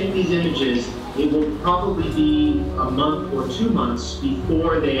decide to take these images, it will probably be a month or 2 months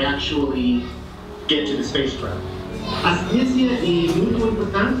before they actually get to the spacecraft. A ciência é muito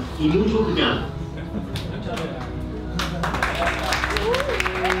importante e muito obrigado.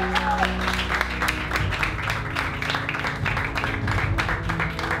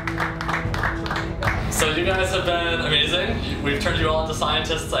 So you guys have been amazing. We've turned you all into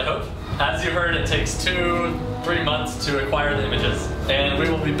scientists, I hope. As you heard, it takes 2-3 months to acquire the images. And we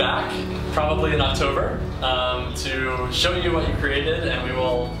will be back, probably in October, to show you what you created, and we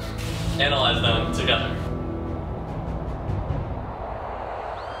will analyze them together.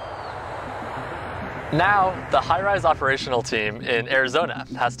 Now, the high-rise operational team in Arizona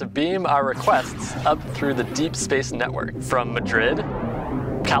has to beam our requests up through the deep space network from Madrid,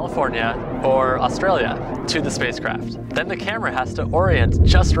 California, or Australia to the spacecraft. Then the camera has to orient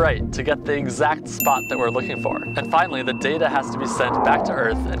just right to get the exact spot that we're looking for. And finally, the data has to be sent back to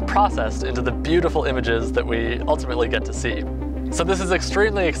Earth and processed into the beautiful images that we ultimately get to see. So this is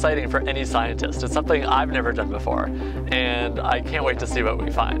extremely exciting for any scientist. It's something I've never done before, and I can't wait to see what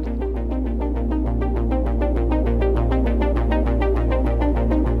we find.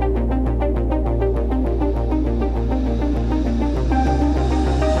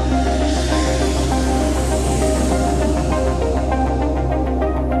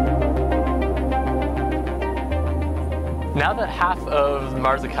 Now that half of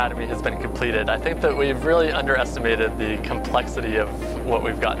Mars Academy has been completed, I think that we've really underestimated the complexity of what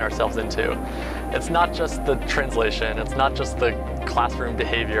we've gotten ourselves into. It's not just the translation, it's not just the classroom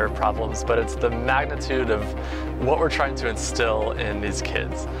behavior problems, but it's the magnitude of what we're trying to instill in these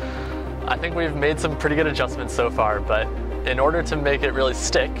kids. I think we've made some pretty good adjustments so far, but in order to make it really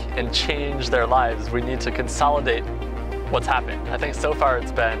stick and change their lives, we need to consolidate what's happened. I think so far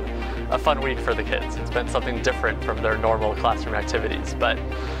it's been a fun week for the kids. It's been something different from their normal classroom activities, but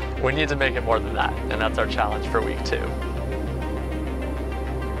we need to make it more than that, and that's our challenge for week 2.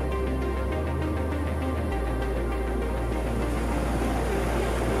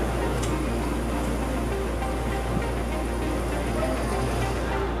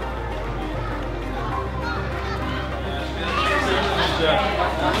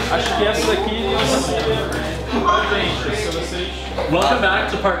 Acho que essa daqui Welcome back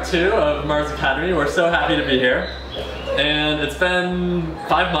to part 2 of Mars Academy. We're so happy to be here. And it's been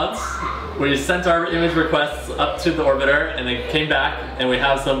 5 months. We sent our image requests up to the orbiter and they came back, and we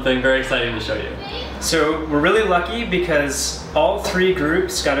have something very exciting to show you. So we're really lucky because all 3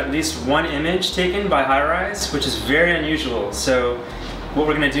 groups got at least 1 image taken by HiRISE, which is very unusual. So what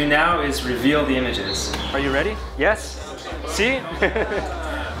we're going to do now is reveal the images. Are you ready? Yes? See?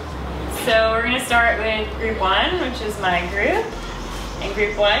 So we're going to start with group 1, which is my group. And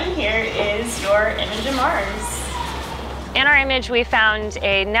group 1, here is your image of Mars. In our image, we found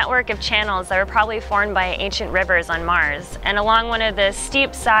a network of channels that were probably formed by ancient rivers on Mars. And along one of the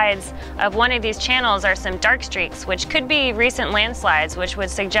steep sides of one of these channels are some dark streaks, which could be recent landslides, which would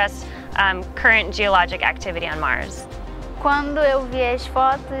suggest current geologic activity on Mars. Quando eu vi as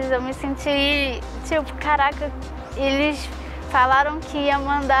fotos, eu me senti tipo, caraca, eles falaram que ia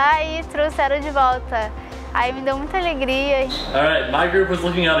mandar e trouxeram de volta. Aí me deu muita alegria. All right, my group was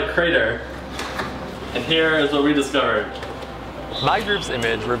looking at a crater, and here is what we discovered. My group's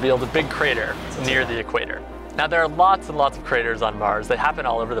image revealed a big crater near the equator. Now there are lots and lots of craters on Mars. They happen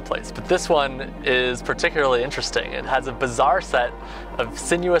all over the place, but this one is particularly interesting. It has a bizarre set of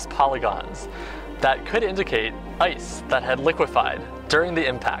sinuous polygons that could indicate ice that had liquefied during the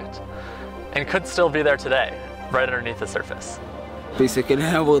impact and could still be there today, right underneath the surface. Pensei que eles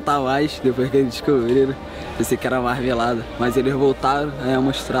iam voltar mais depois que eles descobriram. Pensei que era marmelada, mas eles voltaram, aí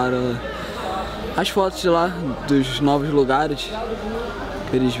mostraram as fotos de lá, dos novos lugares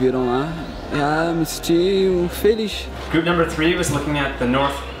que eles viram lá. E me senti feliz. Group number 3 was looking at the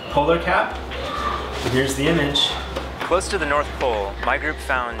North Polar Cap. And here's the image. Close to the North Pole, my group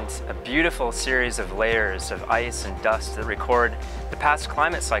found a beautiful series of layers of ice and dust that record the past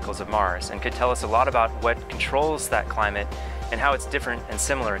climate cycles of Mars and could tell us a lot about what controls that climate and how it's different and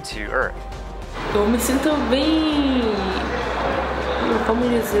similar to Earth. Eu me sinto bem, como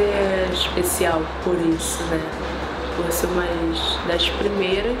dizer, especial por isso, né? Por ser uma das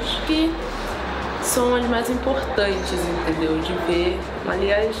primeiras que são as mais importantes, entendeu? De ver,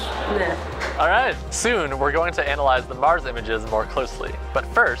 aliás, né? All right, soon we're going to analyze the Mars images more closely. But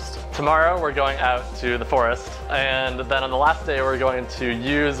first, tomorrow we're going out to the forest, and then on the last day we're going to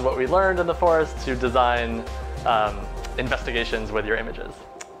use what we learned in the forest to design investigations with your images.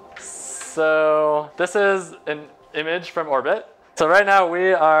 So this is an image from orbit. So right now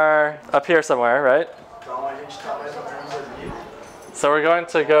we are up here somewhere, right? So we're going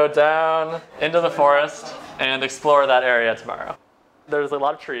to go down into the forest and explore that area tomorrow. There's a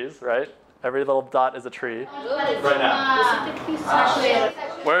lot of trees, right? Every little dot is a tree right now.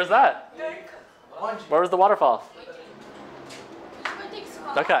 Where is that? Where was the waterfall?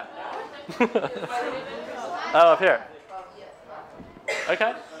 Okay. Oh, up here.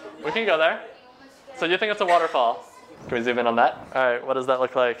 Okay, we can go there. So you think it's a waterfall? Can we zoom in on that? All right, what does that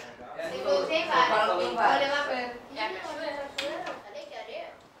look like?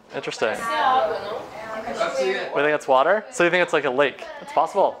 Interesting. We think it's water? So you think it's like a lake? It's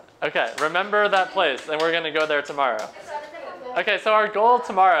possible. Okay, remember that place, and we're gonna go there tomorrow. Okay, so our goal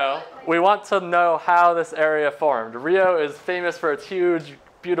tomorrow, we want to know how this area formed. Rio is famous for its huge,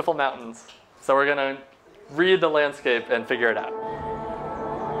 beautiful mountains. So we're gonna read the landscape and figure it out.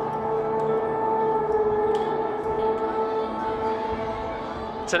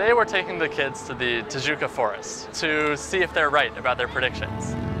 Today we're taking the kids to the Tijuca forest to see if they're right about their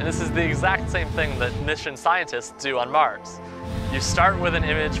predictions. And this is the exact same thing that mission scientists do on Mars. You start with an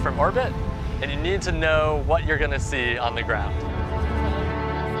image from orbit, and you need to know what you're going to see on the ground.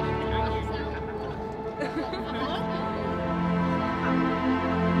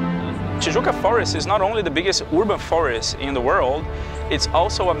 Tijuca Forest is not only the biggest urban forest in the world, it's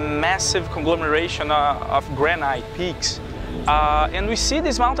also a massive conglomeration of granite peaks. And we see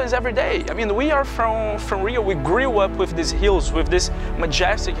these mountains every day. I mean, we are from Rio. We grew up with these hills, with these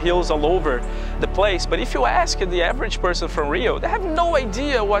majestic hills all over the place. But if you ask the average person from Rio, they have no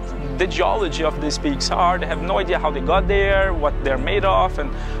idea what the geology of these peaks are. They have no idea how they got there, what they're made of,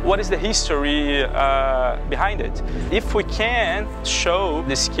 and what is the history behind it. If we can show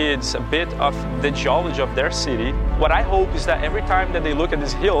these kids a bit of the geology of their city, what I hope is that every time that they look at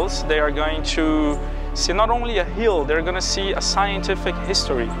these hills, they are going to see not only a hill, they're going to see a scientific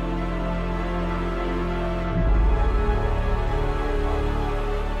history.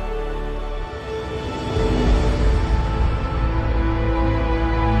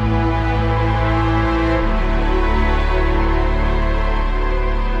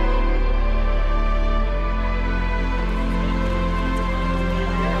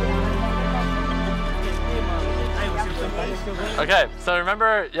 Okay, so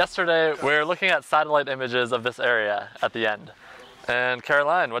remember yesterday we were looking at satellite images of this area at the end. And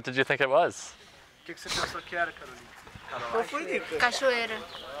Carolyn, what did you think it was? Cachoeira.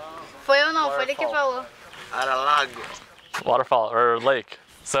 Foi ou não? Foi ele que falou. Era lago. Waterfall or lake.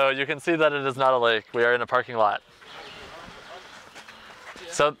 So you can see that it is not a lake. We are in a parking lot.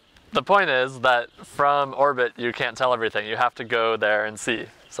 So the point is that from orbit you can't tell everything. You have to go there and see.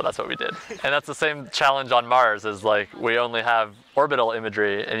 So that's what we did. And that's the same challenge on Mars, is like we only have orbital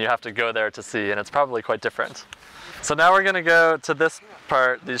imagery and you have to go there to see, and it's probably quite different. So now we're gonna go to this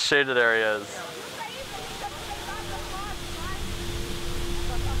part, these shaded areas.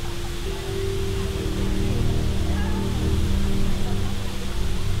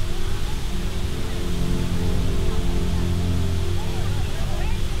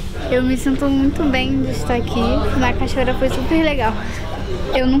 Eu me sinto muito bem de estar aqui. Na cachoeira foi super legal.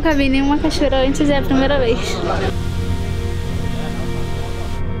 Eu nunca vi nenhuma cachoeira antes, é a primeira vez.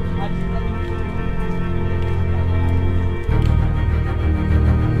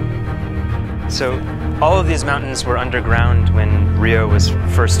 So all of these mountains were underground when Rio was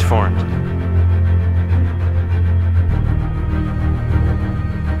first formed.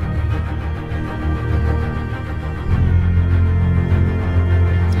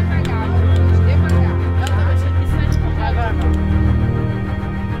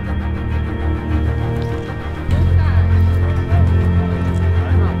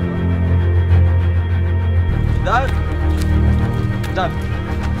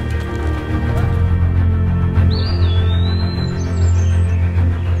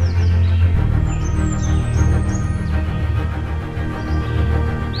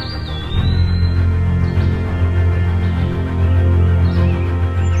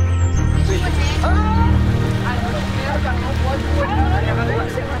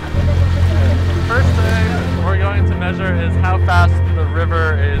 First thing we're going to measure is how fast the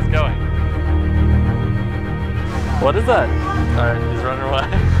river is going. What is that? All right, he's running away.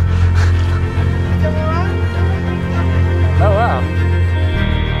 Oh wow.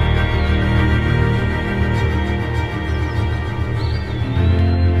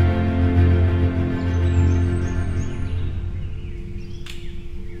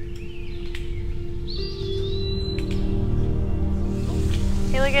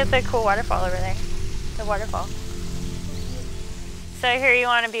 Hey, look at the cool waterfall over there. The waterfall. So here you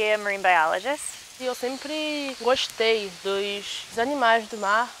want to be a marine biologist? Eu sempre gostei dos animais do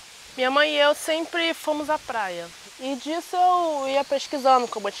mar. Minha mãe e eu sempre fomos à praia. E disso eu ia pesquisando,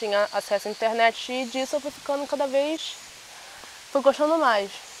 como eu tinha acesso à internet, e disso eu fui ficando cada vez, fui gostando mais.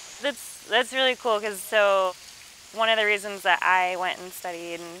 That's really cool, because so one of the reasons that I went and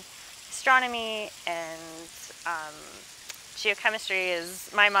studied astronomy and geochemistry is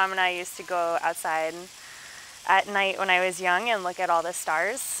my mom and I used to go outside at night when I was young and look at all the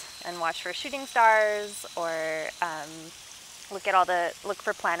stars. and watch for shooting stars or look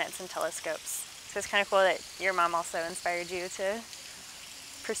for planets and telescopes. So it's kind of cool that your mom also inspired you to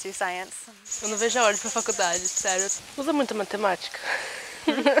pursue science. Eu não vejo a hora de ir pra faculdade, sério. Usa muita matemática.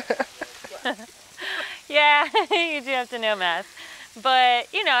 Yeah, you do have to know math. But,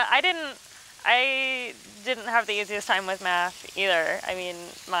 you know, I didn't have the easiest time with math either. I mean,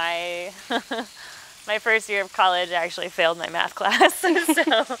 my my first year of college I actually failed my math class, so,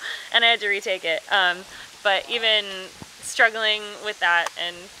 and I had to retake it. But even struggling with that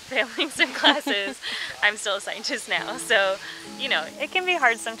and failing some classes, I'm still a scientist now. So, you know, it can be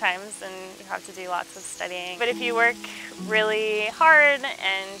hard sometimes and you have to do lots of studying. But if you work really hard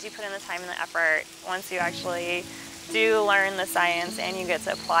and you put in the time and the effort, once you actually do learn the science and you get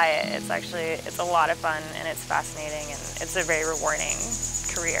to apply it, it's a lot of fun and it's fascinating and it's a very rewarding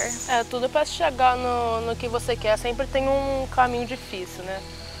career. Tudo para chegar no que você quer sempre tem caminho difícil, né?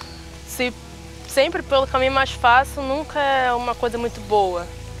 Sempre pelo caminho mais fácil nunca é uma coisa muito boa,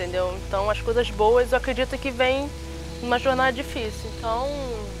 entendeu? Então as coisas boas eu acredito que vêm numa jornada difícil. Então,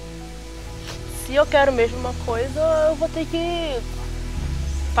 se eu quero mesmo uma coisa, eu vou ter que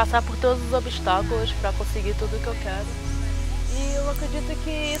passar por todos os obstáculos para conseguir tudo o que eu quero. E eu acredito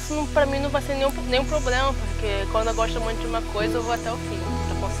que isso para mim não vai ser nenhum problema, porque quando eu gosto muito de uma coisa, eu vou até o fim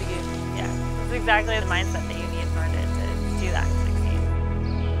para conseguir. Yeah, it's exactly the mindset that you need in order to do that.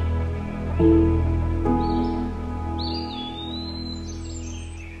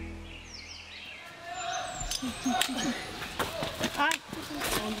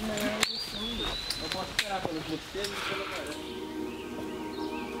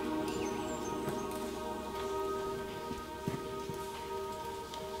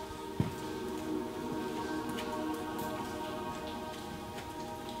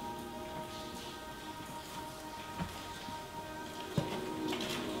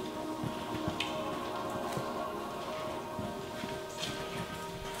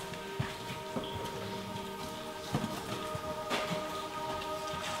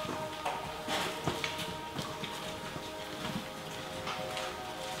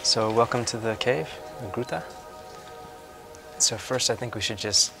 So welcome to the cave, the gruta. So first I think we should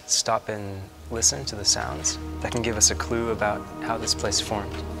just stop and listen to the sounds. That can give us a clue about how this place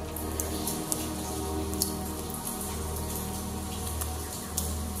formed.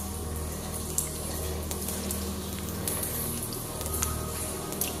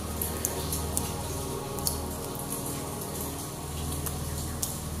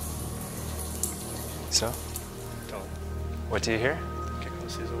 So, what do you hear?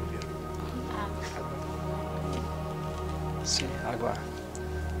 See, agua.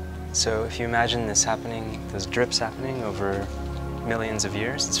 So if you imagine this happening, those drips happening over millions of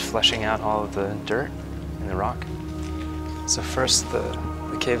years, it's flushing out all of the dirt and the rock. So first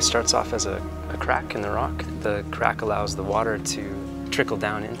the cave starts off as a crack in the rock. The crack allows the water to trickle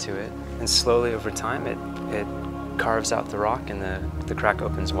down into it, and slowly over time it carves out the rock and the crack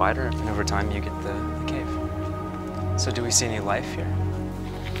opens wider, and over time you get the cave. So do we see any life here?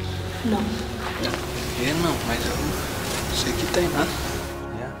 No. Here no, mas eu sei que tem, né?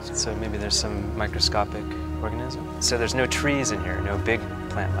 Yeah, so maybe there's some microscopic organism. So there's no trees in here, no big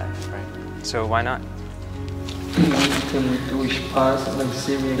plant life, right? So why not? Tem muito espaço, deve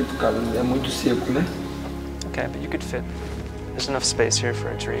ser meio por causa é muito seco, né? Okay, but you could fit. There's enough space here for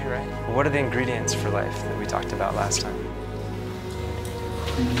a tree, right? What are the ingredients for life that we talked about last time?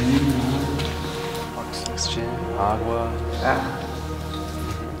 Oxygen, agua.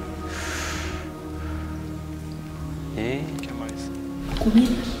 E? O que mais?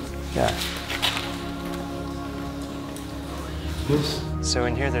 Comida. Yeah. Yes. So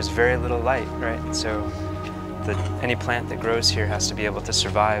in here there's very little light, right? So any plant that grows here has to be able to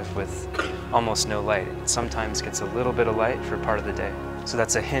survive with almost no light. It sometimes gets a little bit of light for part of the day. So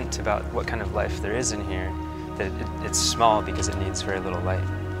that's a hint about what kind of life there is in here, that it's small because it needs very little light.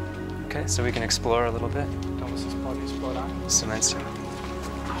 Okay, so we can explore a little bit. Então vocês podem explorar. Silêncio.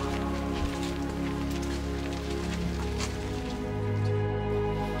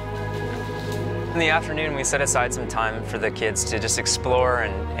 In the afternoon, we set aside some time for the kids to just explore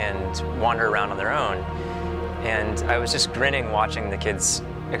and wander around on their own. And I was just grinning watching the kids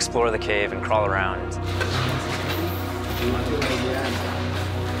explore the cave and crawl around.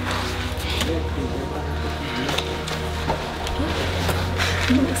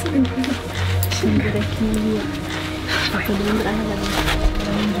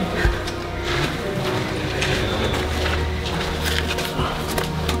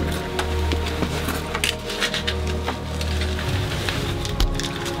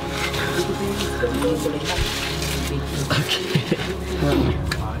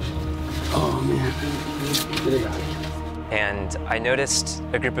 And I noticed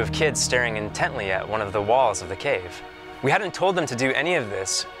a group of kids staring intently at one of the walls of the cave. We hadn't told them to do any of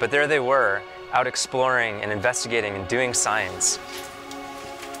this, but there they were, out exploring and investigating and doing science.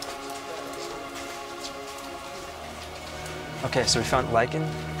 Okay, so we found lichen.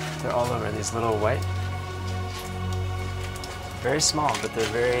 They're all over, these little white. Very small, but they're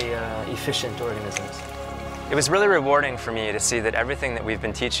very efficient organisms. It was really rewarding for me to see that everything that we've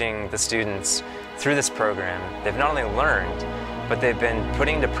been teaching the students through this program, they've not only learned, but they've been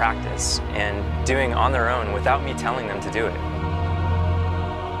putting into practice and doing on their own without me telling them to do it.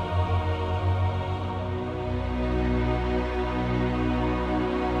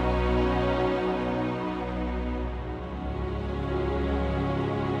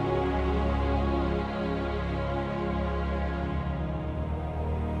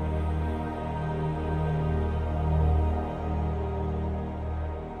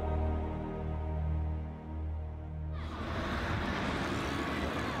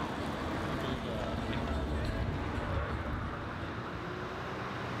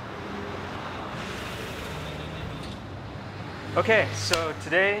 Okay, so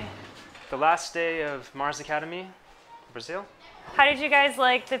today, the last day of Mars Academy, Brazil. How did you guys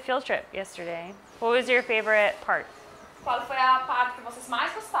like the field trip yesterday? What was your favorite part? Qual foi a parte que vocês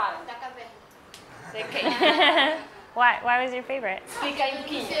mais gostaram? Da caverna. Why was your favorite? Explica aí um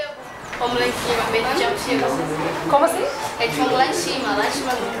pouquinho. Fomos lá em cima, meio de altura. Como assim? É que fomos lá em cima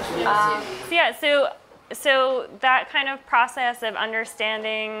So yeah, so that kind of process of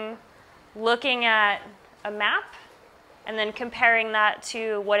understanding, looking at a map, and then comparing that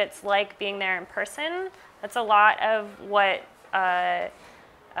to what it's like being there in person, that's a lot of what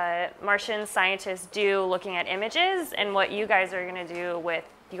Martian scientists do looking at images and what you guys are going to do with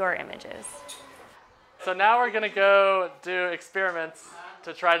your images. So now we're going to go do experiments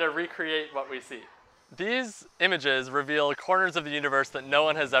to try to recreate what we see. These images reveal corners of the universe that no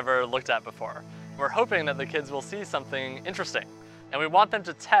one has ever looked at before. We're hoping that the kids will see something interesting, and we want them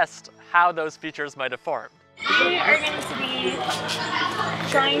to test how those features might have formed. We are going to be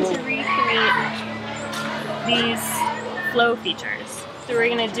trying to recreate these flow features. So we're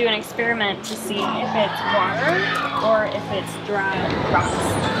going to do an experiment to see if it's water or if it's dry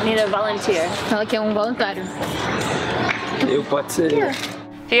rocks. We need a volunteer. Fala que é voluntário. Eu pode ser.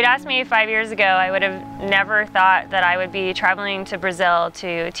 If you'd asked me 5 years ago, I would have never thought that I would be traveling to Brazil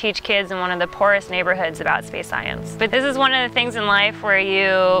to teach kids in one of the poorest neighborhoods about space science. But this is one of the things in life where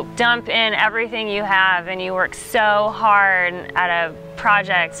you dump in everything you have and you work so hard at a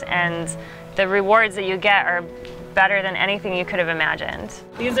project, and the rewards that you get are better than anything you could have imagined.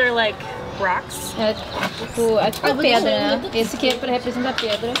 These are like rocks. É tipo pedra, né? Esse aqui é para representar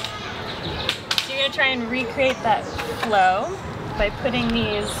pedra. So you're going to try and recreate that flow by putting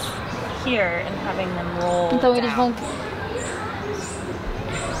these here and having them roll Então eles vão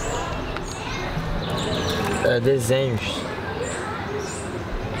desenhos.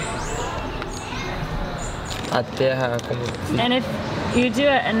 A terra como. And if you do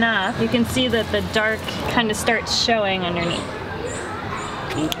it enough, you can see that the dark kind of starts showing underneath.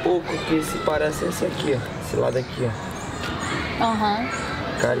 Pouco que se parece esse aqui, ó. Esse lado aqui, ó.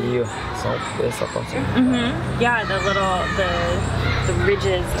 Ali, ó. São essa parte. Yeah, the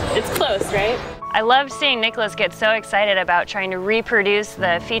ridges. It's close, right? I loved seeing Nicholas get so excited about trying to reproduce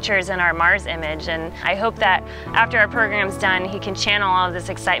the features in our Mars image, and I hope that after our program's done, he can channel all of this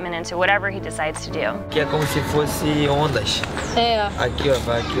excitement into whatever he decides to do. Que é como se fosse ondas. É. Aqui, ó,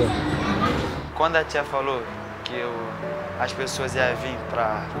 vai aqui, ó. Quando a tia falou que as pessoas iam vir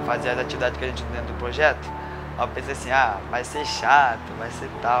para fazer as atividades que a gente tem dentro do projeto, eu pensei assim, vai ser chato, vai ser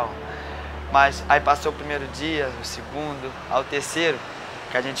tal. Mas aí passou o primeiro dia, o segundo, ao terceiro,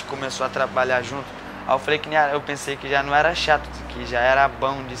 que a gente começou a trabalhar junto. Aí eu falei que eu pensei que já não era chato, que já era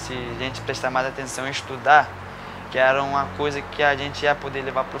bom de se a gente prestar mais atenção e estudar, que era uma coisa que a gente ia poder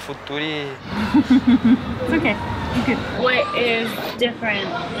levar para o futuro e... Okay. What is different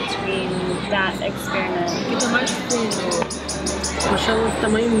between that experiment? Aqui tá mais fundo. O chão é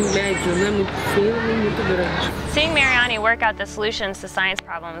tamanho médio, não é muito fino nem muito grande. Seeing Mariani work out the solutions to science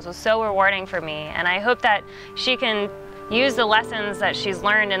problems was so rewarding for me, and I hope that she can use the lessons that she's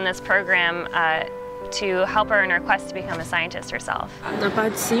learned in this program to help her in her quest to become a scientist herself. Na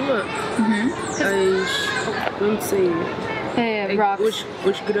parte de cima, não sei. Rocks.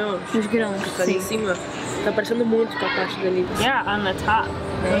 Os grãos. Os grãos. Que tá ali em cima. Tá parecendo muito com a parte dali. Yeah, on the top.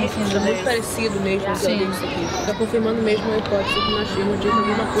 É muito parecido mesmo com isso aqui. Tá confirmando mesmo a hipótese que nós tínhamos de que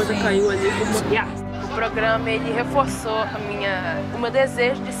alguma coisa caiu ali por uma... O programa ele reforçou o meu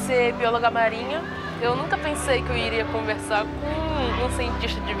desejo de ser bióloga marinha. Eu nunca pensei que eu iria conversar com um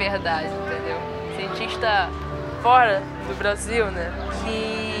cientista de verdade, entendeu? cientista fora do Brasil, né?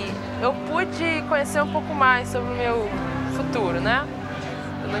 Que eu pude conhecer um pouco mais sobre o meu futuro, né?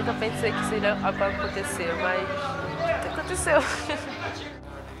 Eu nunca pensei que seria acontecer, mas aconteceu.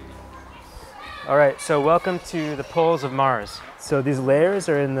 All right, so welcome to the poles of Mars. So these layers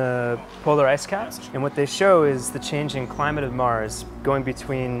are in the polar ice cap, and what they show is the changing climate of Mars going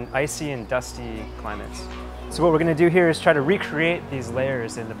between icy and dusty climates. So what we're going to do here is try to recreate these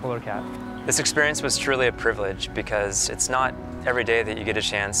layers in the polar cap. This experience was truly a privilege because it's not every day that you get a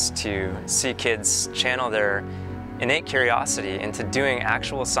chance to see kids channel their innate curiosity into doing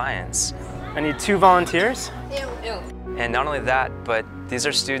actual science. I need 2 volunteers. And not only that, but these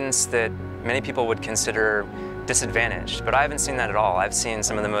are students that many people would consider disadvantaged, but I haven't seen that at all. I've seen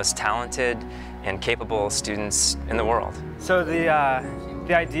some of the most talented and capable students in the world. So the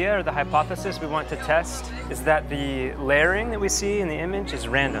idea or the hypothesis we want to test is that the layering that we see in the image is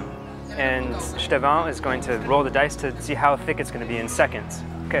random. And Stefan is going to roll the dice to see how thick it's going to be in seconds.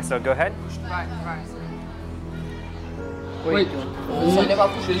 Okay, so go ahead. Wait. 3, 4,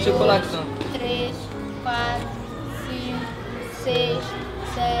 5, 6,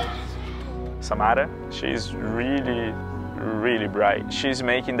 7. Samara, she's really bright. She's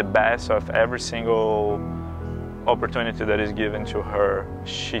making the best of every single opportunity that is given to her.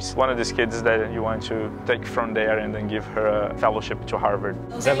 She's one of these kids that you want to take from there and then give her a fellowship to Harvard.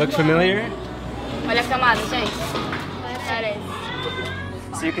 Does that look familiar? Olha a camada, gente. Parece.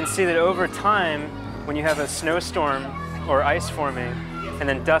 So you can see that over time, when you have a snowstorm or ice forming, and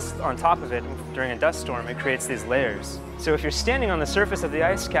then dust on top of it during a dust storm, it creates these layers. So if you're standing on the surface of the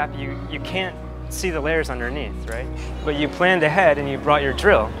ice cap, you can't see the layers underneath, right? But you planned ahead and you brought your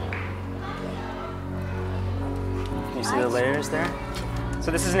drill. Can you see the layers there?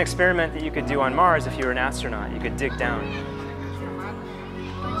 So this is an experiment that you could do on Mars if you were an astronaut. You could dig down.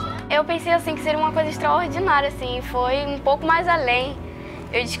 Eu pensei assim que seria uma coisa extraordinária, assim, foi um pouco mais além.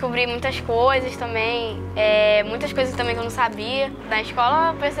 Eu descobri muitas coisas também, muitas coisas também que eu não sabia. Na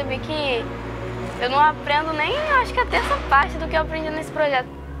escola eu percebi que eu não aprendo nem, acho que a terça parte do que eu aprendi nesse projeto.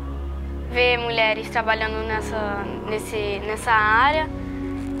 Ver mulheres trabalhando nessa área,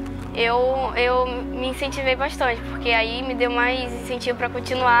 eu me incentivei bastante, porque aí me deu mais incentivo para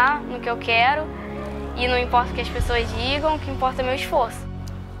continuar no que eu quero e não importa o que as pessoas digam, o que importa é meu esforço.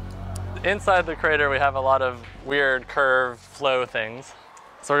 Inside the crater we have a lot of weird curve flow things.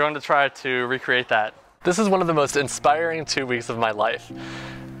 So we're going to try to recreate that. This is one of the most inspiring 2 weeks of my life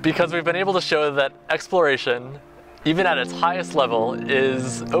because we've been able to show that exploration, even at its highest level,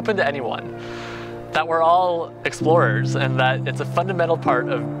 is open to anyone. That we're all explorers and that it's a fundamental part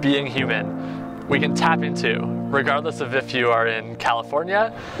of being human we can tap into, regardless of if you are in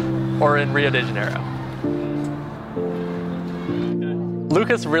California or in Rio de Janeiro.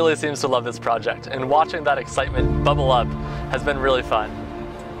 Lucas really seems to love this project, and watching that excitement bubble up has been really fun.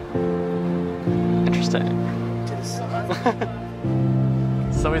 Interesting.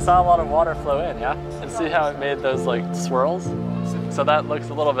 So we saw a lot of water flow in, yeah? And see how it made those like swirls? So that looks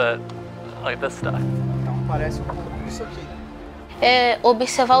a little bit like this stuff. É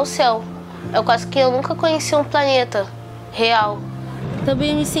observar o céu. É quase que eu nunca conheci um planeta real.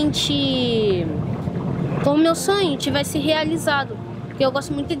 Também me senti como meu sonho tivesse realizado, porque eu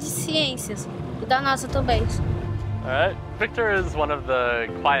gosto muito de ciências e da NASA também. Alright, Victor is one of the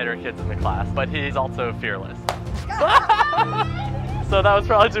quieter kids in the class, but he's also fearless. So that was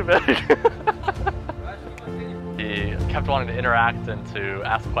probably too big. He kept wanting to interact and to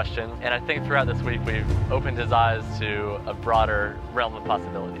ask questions, and I think throughout this week we've opened his eyes to a broader realm of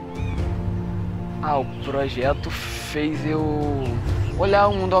possibility. O projeto fez eu olhar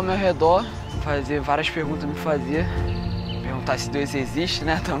o mundo ao meu redor, fazer várias perguntas, me fazer, perguntar se Deus existe,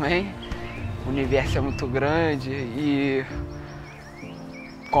 né, também. O universo é muito grande e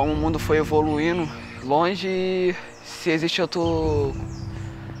como o mundo foi evoluindo longe, se existe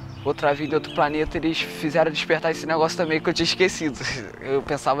outra vida, outro planeta, eles fizeram despertar esse negócio também que eu tinha esquecido. Eu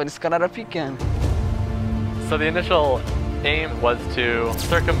pensava nisso quando eu era pequeno. So the initial aim was to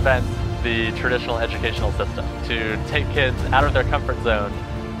circumvent the traditional educational system, to take kids out of their comfort zone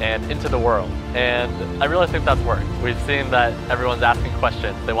and into the world. And I really think that's worked. We've seen that everyone's asking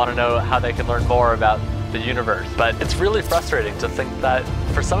questions. They want to know how they can learn more about the universe. But it's really frustrating to think that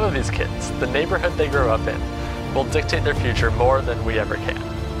for some of these kids, the neighborhood they grew up in will dictate their future more than we ever can.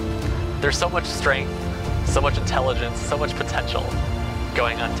 There's so much strength, so much intelligence, so much potential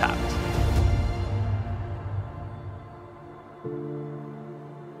going untapped.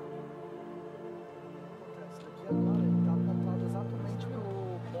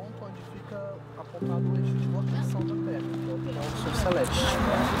 So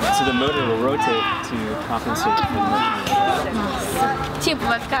the motor will rotate to compensate for the motion. Tipo,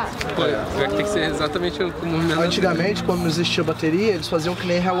 vai ficar? Vai ter que ser exatamente o movimento. Antigamente, quando não existia bateria, eles faziam que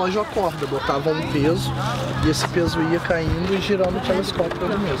nem relógio a corda, botavam um peso e esse peso ia caindo e girando o telescópio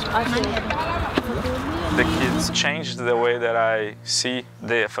ali mesmo. The kids changed the way that I see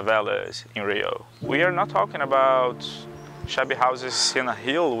the favelas in Rio. We are not talking about shabby houses in a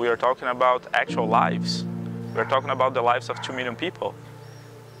hill, we are talking about actual lives. We are talking about the lives of 2 million people.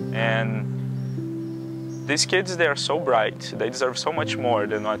 And these kids, they are so bright, they deserve so much more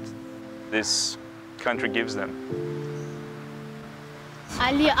than what this country gives them.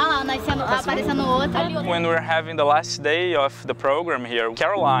 Ali, lá, aparecendo outra. When we're having the last day of the program here,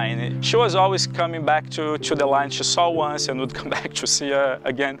 Carolyn, she was always coming back to the line she saw once and would come back to see her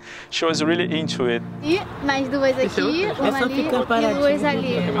again. She was really into it. E mais duas aqui, uma ali e duas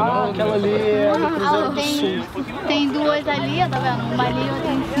ali. Aquela ali é o Cruzeiro do Sul. Tem duas ali, tá vendo? Uma ali e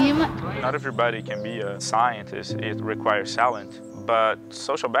outra em cima. Not everybody can be a scientist, it requires talent, but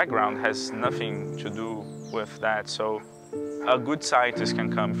social background has nothing to do with that, so a good scientist can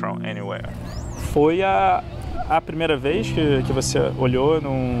come from anywhere. Foi a primeira vez que você olhou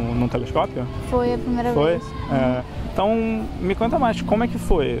num telescópio? Foi a primeira vez. Então, me conta mais, como é que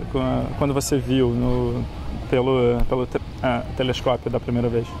foi quando você viu pelo telescópio da primeira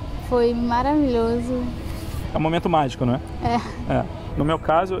vez? Foi maravilhoso. É um momento mágico, não é? É. No meu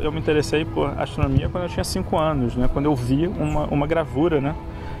caso, eu me interessei por astronomia quando eu tinha 5 anos, né? Quando eu vi uma gravura, né?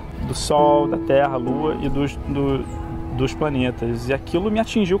 Do Sol, da Terra, Lua e dos planetas. E aquilo me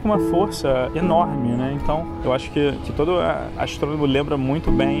atingiu com uma força enorme, né? Então, eu acho que todo astrônomo lembra muito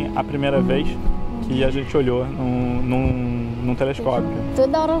bem a primeira vez que a gente olhou num telescópio.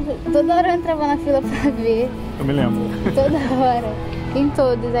 Toda hora eu entrava na fila pra ver. Eu me lembro. Toda hora. Em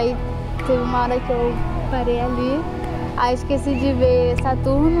todos. Aí teve uma hora que eu parei ali, aí esqueci de ver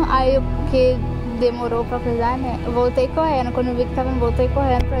Saturno, aí porque demorou pra coisar, né? Eu voltei correndo. Quando eu vi que tava, voltei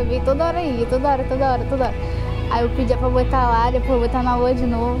correndo pra ver. Toda hora ia, toda hora. Aí eu pedia pra botar lá, depois botar na Lua de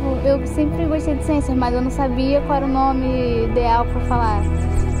novo. Eu sempre gostei de ciências, mas eu não sabia qual era o nome ideal pra falar.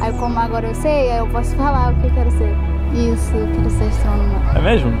 Aí como agora eu sei, aí eu posso falar o que eu quero ser. Isso, eu quero ser astrônoma. É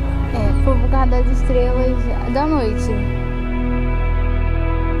mesmo? É, por causa das estrelas da noite.